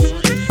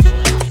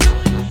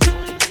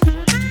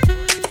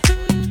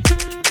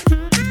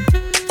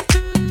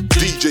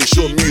 DJ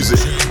Show Music.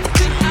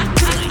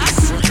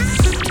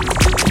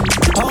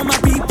 All my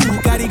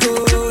people gotta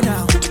go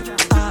now.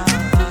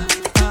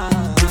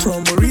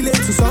 From Relay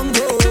to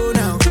Songo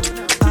now.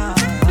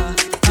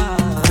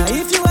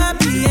 If you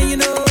happy and you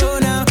know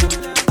now.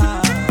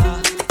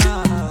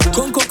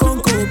 Conco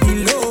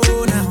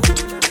below now.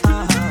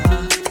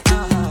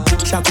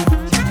 Shaku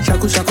now.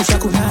 Shaku now.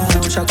 Shaku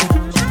now.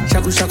 Shaku.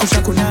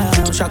 Shaku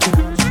now. Shaku.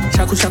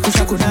 Shaku now,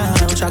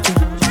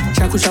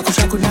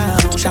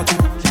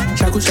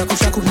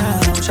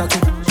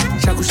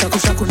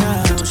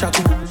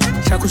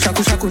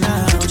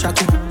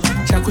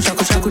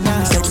 shaku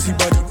now.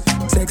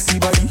 Sexy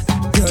body,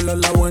 girl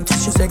all I want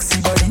is your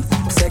sexy body,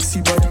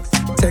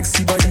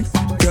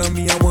 girl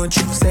me I want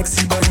you,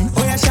 sexy body.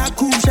 Oh yeah,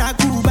 shaku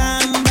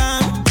bam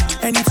bam,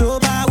 and it's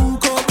over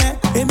ukope,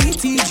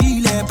 emiti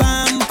jile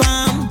bam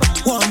bam.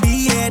 One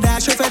be head I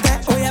show for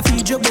that. Oh yeah,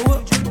 feed your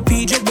bowo,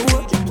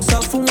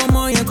 so for one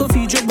more you go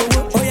feed your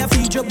bowo. Oh yeah,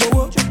 feed your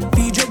bowo.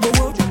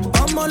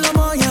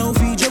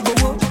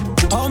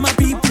 All my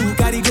people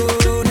gotta go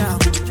now.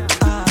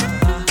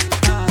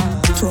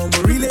 From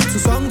Relay to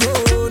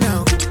Songo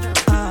now.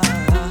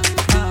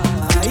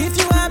 If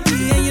you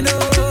happy and you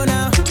know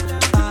now.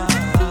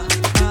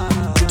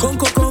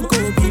 Conco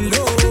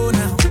below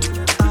now.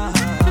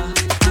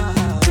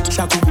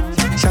 Shaku.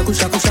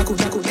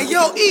 Hey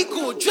yo,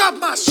 Eagle, drop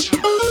my shit.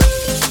 Oh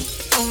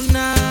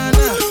na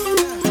na.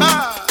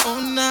 Oh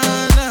na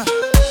na.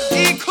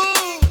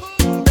 Eagle.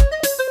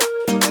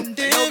 And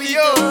there we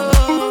go.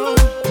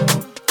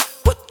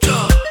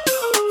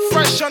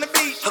 Fresh on the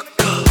beat.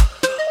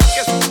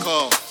 Guess what it's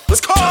called?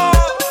 What's called?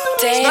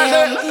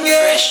 Damn,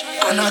 fresh.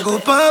 And I go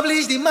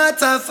publish the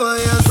matter for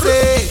your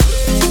sake.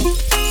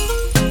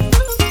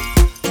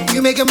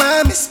 You make a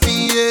man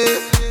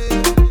misbehave.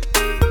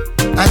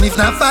 And if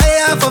not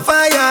fire for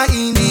fire,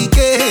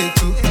 indicate.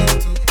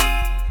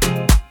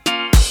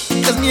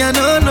 Cause me I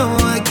don't know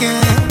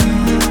again.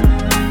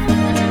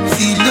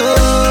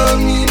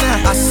 Philomena,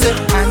 I said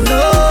I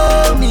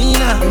know me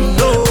now.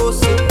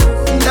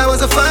 That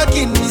was a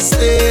fucking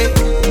mistake.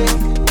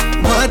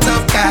 What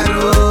of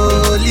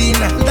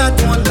Carolina?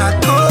 That one I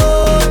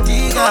told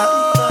you.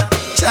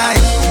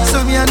 Child,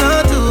 so me I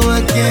know do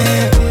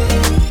again.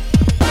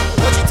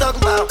 What you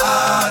talking about?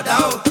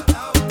 Down.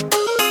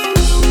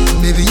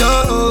 Baby,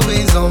 you're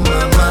always on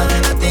my mind.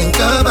 I think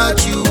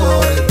about you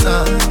all the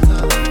time.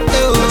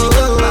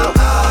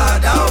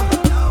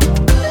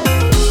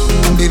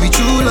 Baby,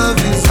 true love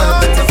is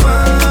hard to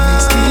find.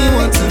 Makes me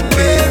want to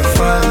pay a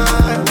fine.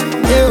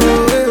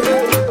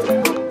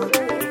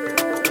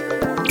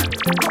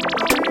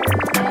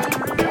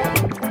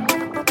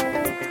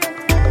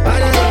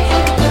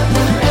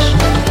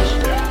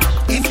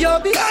 If you're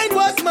behind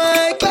was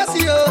my class,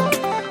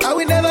 I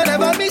will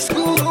never miss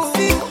school.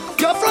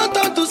 Your front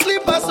on to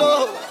slippers,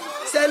 so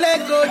say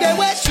let go, they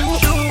wear shoe.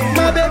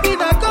 My baby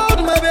not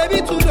cold, my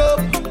baby too low.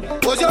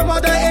 Was your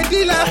mother a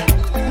dealer?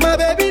 My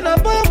baby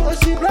not bomb, oh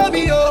she love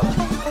me, oh.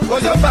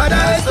 Was your father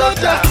a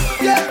soldier?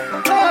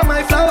 Yeah, oh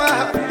my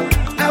flower.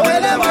 I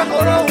will never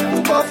go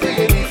wrong,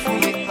 coffee for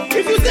me.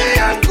 If you say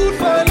I'm good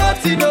for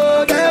nothing,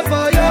 oh,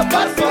 therefore you're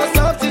bad for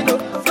something, oh.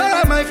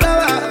 Flower, my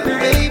flower,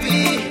 baby.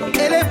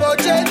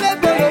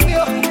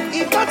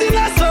 If nothing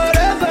lasts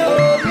forever,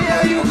 oh, me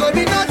and you go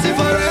be nothing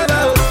forever,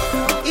 oh.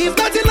 If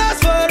nothing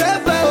lasts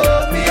forever,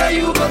 oh, me and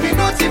you go be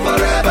nothing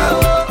forever,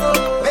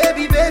 oh.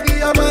 Baby,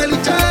 I'm a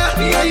little child.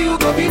 Me and you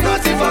go be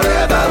nothing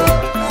forever,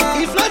 oh.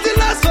 If nothing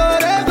lasts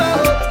forever,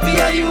 oh, me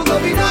and you go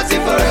be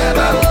nothing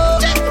forever, oh.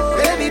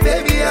 Baby,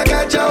 I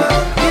got you.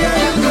 Me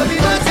and you go be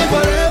nothing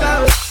forever,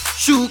 oh.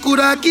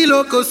 Shukura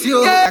kilo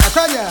kosio.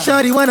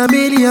 Shawty want $1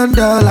 million.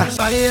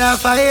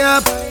 Fire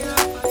up.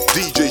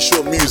 DJ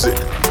Show Music.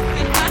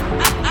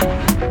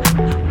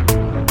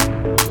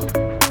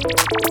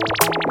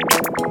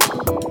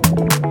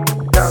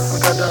 Dance,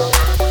 make a dance.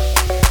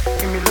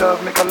 Give me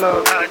love, make a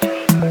love.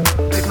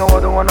 There's no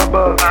other one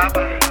above.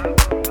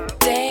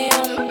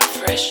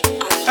 Fresh.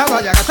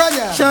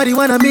 Shawty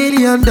want $1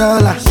 million.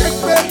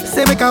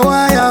 Say make a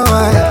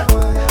wire.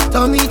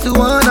 Tell me to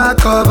wanna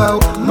cover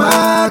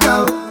my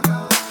girl.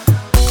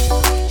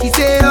 He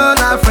say all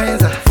our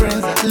friends are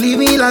leave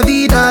me la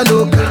vida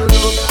loca.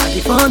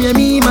 If I'm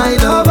me, my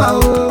lover,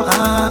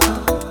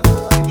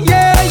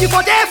 yeah, you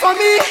for there for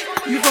me,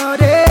 you for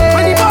there.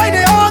 When the boy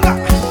they hunger,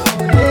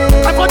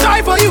 I for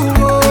try for you,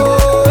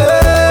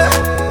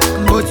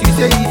 But you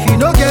say if you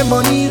don't get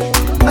money,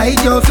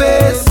 hide your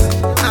face,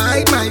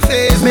 hide my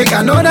face. Make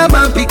another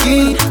man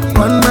picking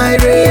on my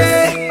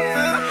race.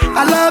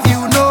 I love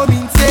you, no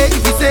mean say.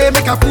 If you say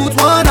make I put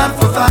one hand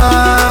for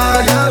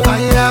fire,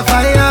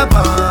 fire,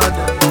 burn.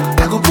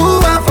 I go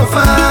put one for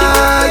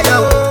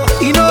fire.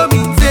 You know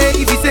mean say.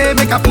 If you say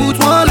make I put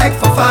one like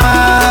for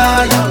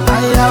fire,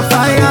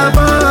 fire,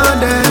 burn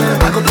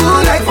them. I go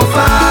put like for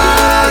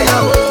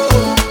fire.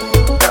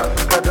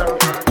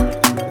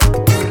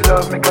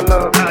 Make a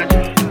love.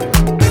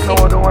 No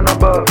other one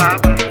above.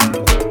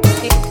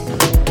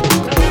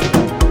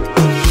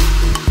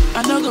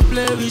 I no go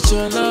play with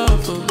your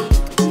love,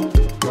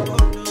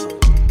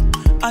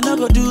 I no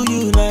go do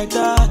you like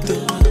that,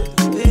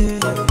 yeah.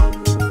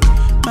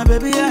 My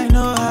baby, I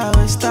know how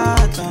it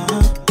start,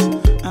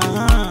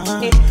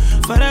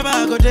 Forever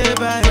I go there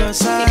by your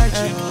side,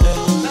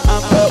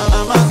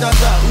 I'm a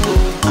tata,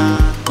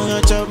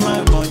 you chop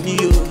my money,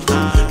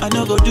 I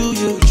no go do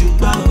you, you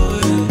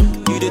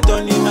the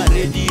turn in my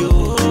radio.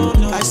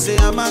 I say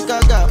I'm a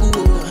gaga,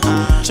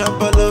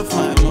 chop all of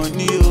my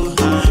money,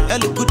 I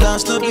look good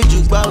dance, no be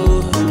jukba,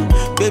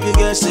 baby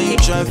girl, say you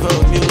try for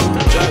me,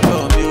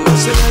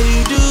 Say that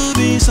you do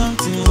me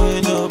something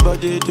when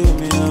nobody do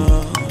me,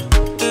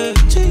 Hey,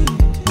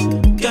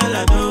 girl,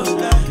 I know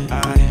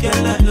lie,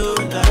 girl, I know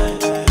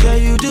lie. Girl,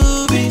 you do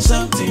me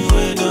something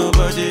when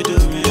nobody do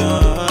me, I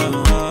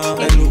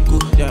look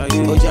good, I'm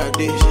good,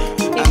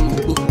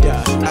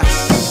 I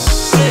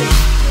say,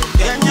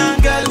 Kenyan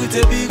girl with a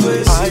big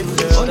waist. I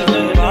feel that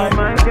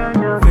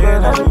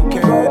you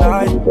can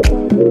hide.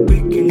 We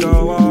can go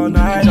all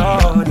night,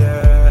 all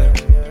day.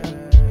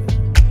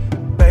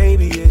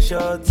 Baby, it's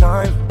your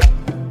time.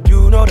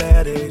 You know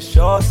that it's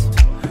yours.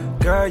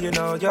 Girl, you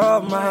know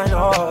you're mine,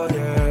 oh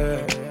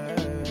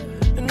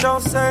yeah. And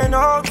don't say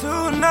no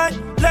tonight.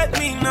 Let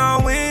me know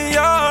when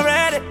you're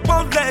ready.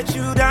 Won't let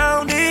you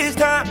down this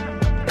time.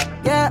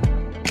 Yeah.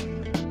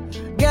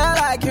 Girl,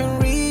 I can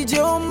read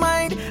your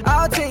mind.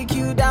 I'll take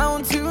you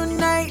down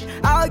tonight.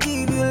 I'll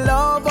give you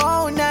love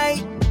all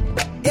night.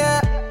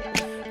 Yeah.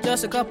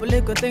 Just a couple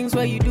little things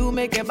where you do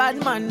make a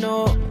bad man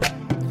know.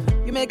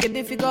 You make it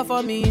difficult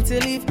for me to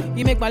leave.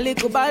 You make my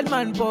little bad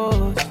man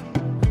pause.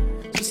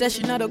 She says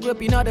she not a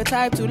grip, you not the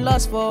type to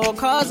lust for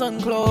cars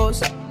and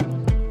clothes.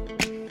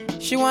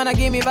 She wanna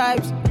give me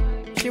vibes.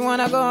 She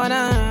wanna go all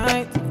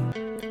night.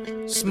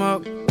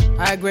 Smoke,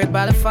 high grade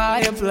by the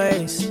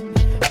fireplace.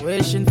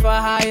 Wishing for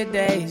higher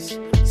days.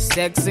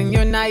 Sexing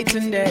your night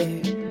and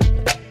day.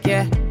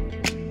 Yeah.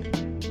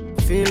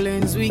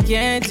 Feelings we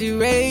can't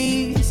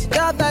erase.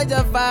 Love that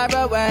just far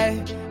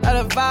away. Out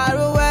of far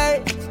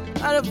away.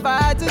 Out of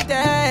far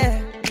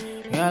today.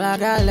 Girl, I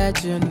gotta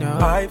let you know.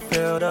 I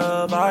feel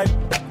the vibe.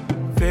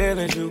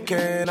 Feelings you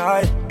can't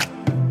hide.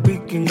 We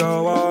can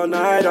go all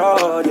night,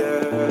 oh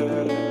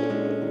yeah.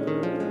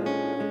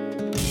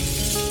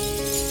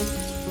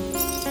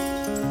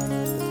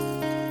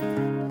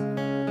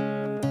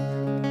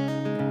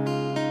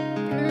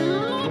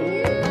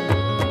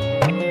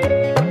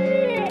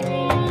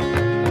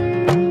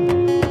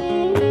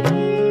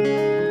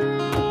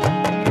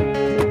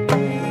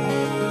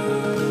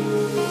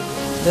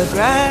 The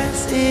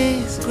grass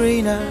is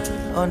greener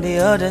on the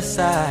other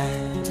side.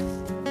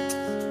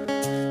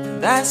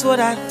 That's what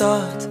I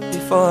thought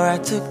before I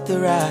took the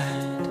ride.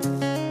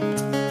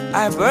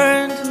 I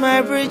burned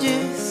my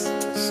bridges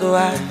so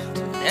I'd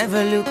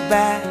never look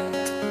back.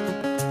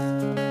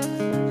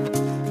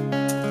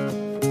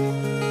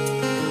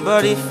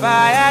 But if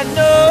I had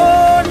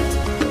known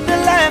the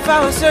life I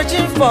was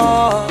searching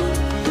for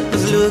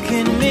was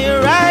looking me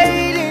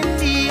right in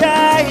the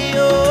eye,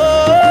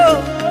 oh.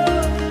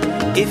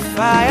 If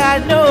I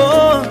had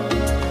known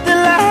the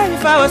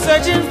life I was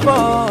searching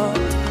for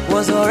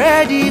was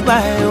already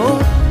my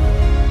own.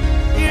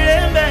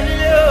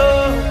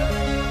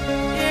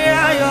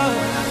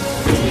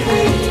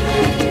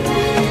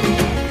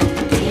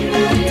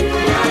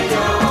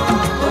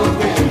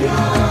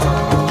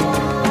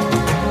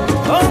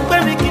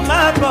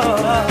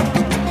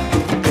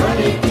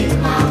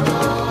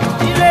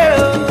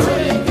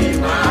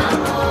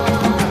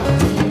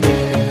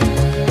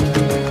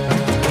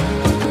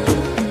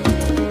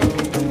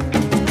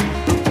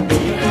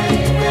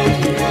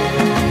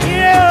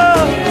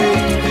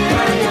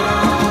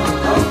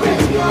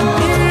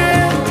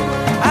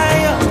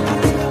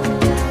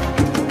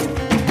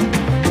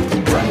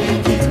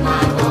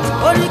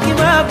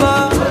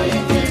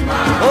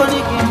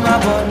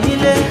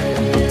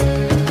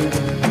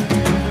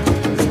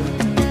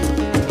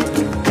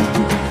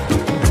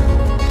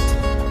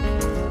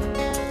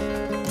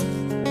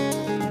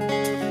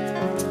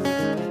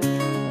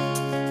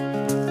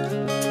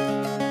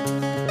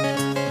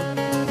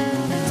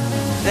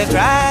 The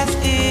grass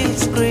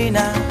is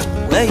greener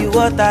where you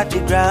water the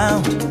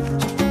ground.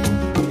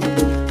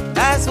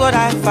 That's what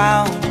I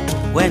found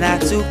when I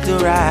took the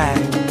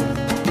ride.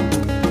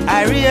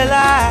 I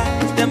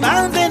realized the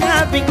mountain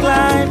I've been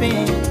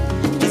climbing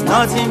is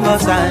nothing but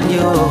sand,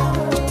 yo.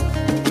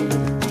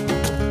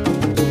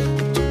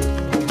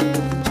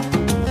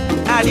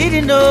 I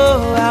didn't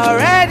know, I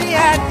already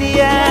had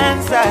the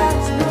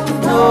answers.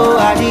 No,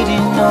 I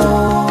didn't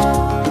know.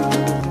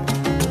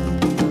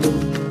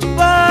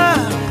 But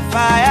if I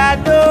had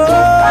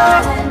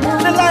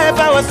known, the life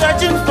I was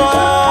searching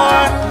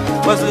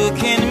for was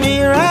looking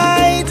me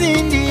right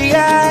in the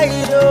eye.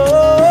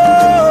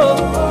 Oh,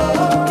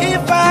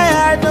 if I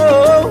had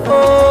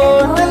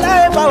known, the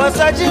life I was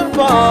searching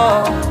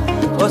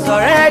for was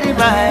already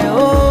my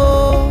own.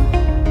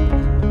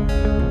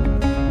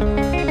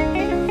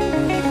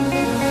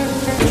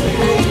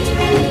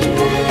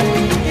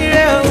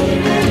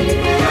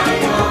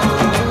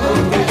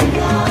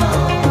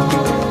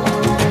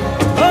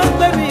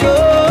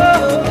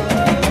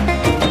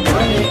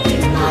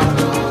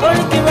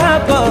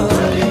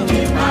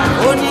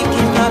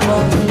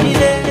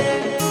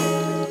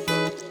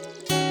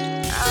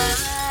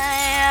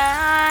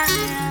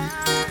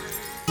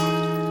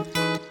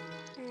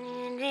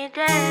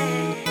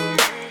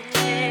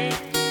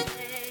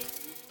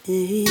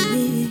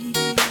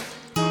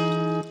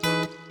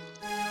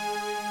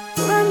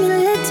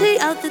 Reality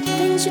of the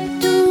things you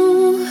do.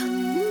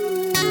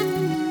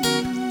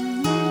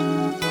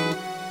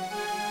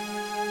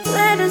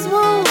 Let us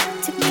walk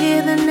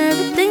together in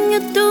everything you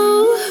do.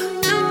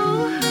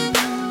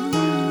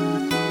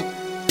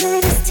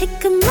 Let us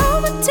take a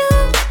moment to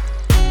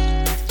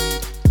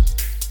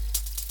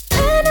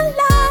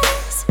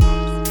analyze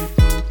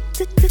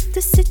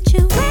the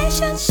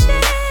situation.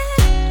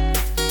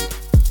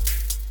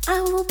 I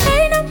will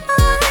pay no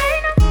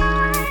mind,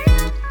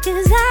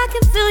 'cause I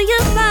can feel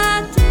your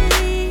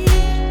body.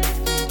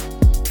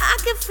 I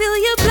can feel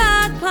your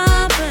blood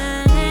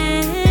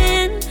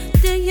pumping.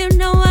 Do you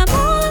know I'm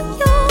all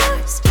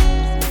yours?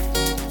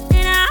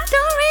 And I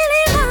don't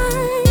really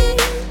mind.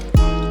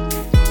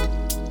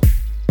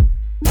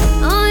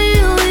 Oh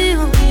yeah, oh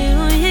yeah, oh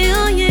yeah, oh yeah,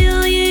 oh yeah,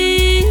 oh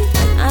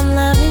yeah. I'm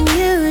loving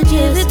you,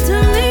 give it to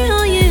me.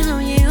 Oh yeah, oh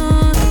yeah,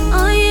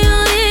 oh yeah,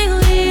 oh yeah,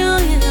 oh yeah, oh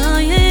yeah, oh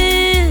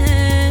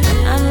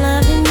yeah. I'm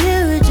loving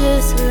you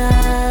just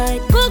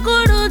like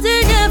Kokoro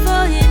DJ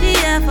for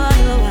India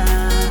follower.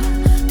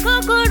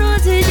 Kokoro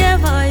DJ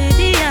for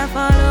India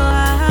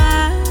follower.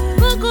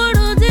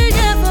 Kokoro DJ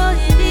for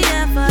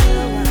India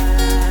follower.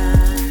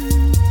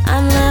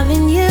 I'm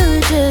loving you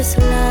just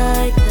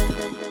like that.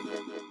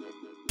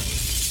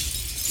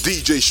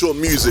 DJ Short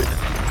Music.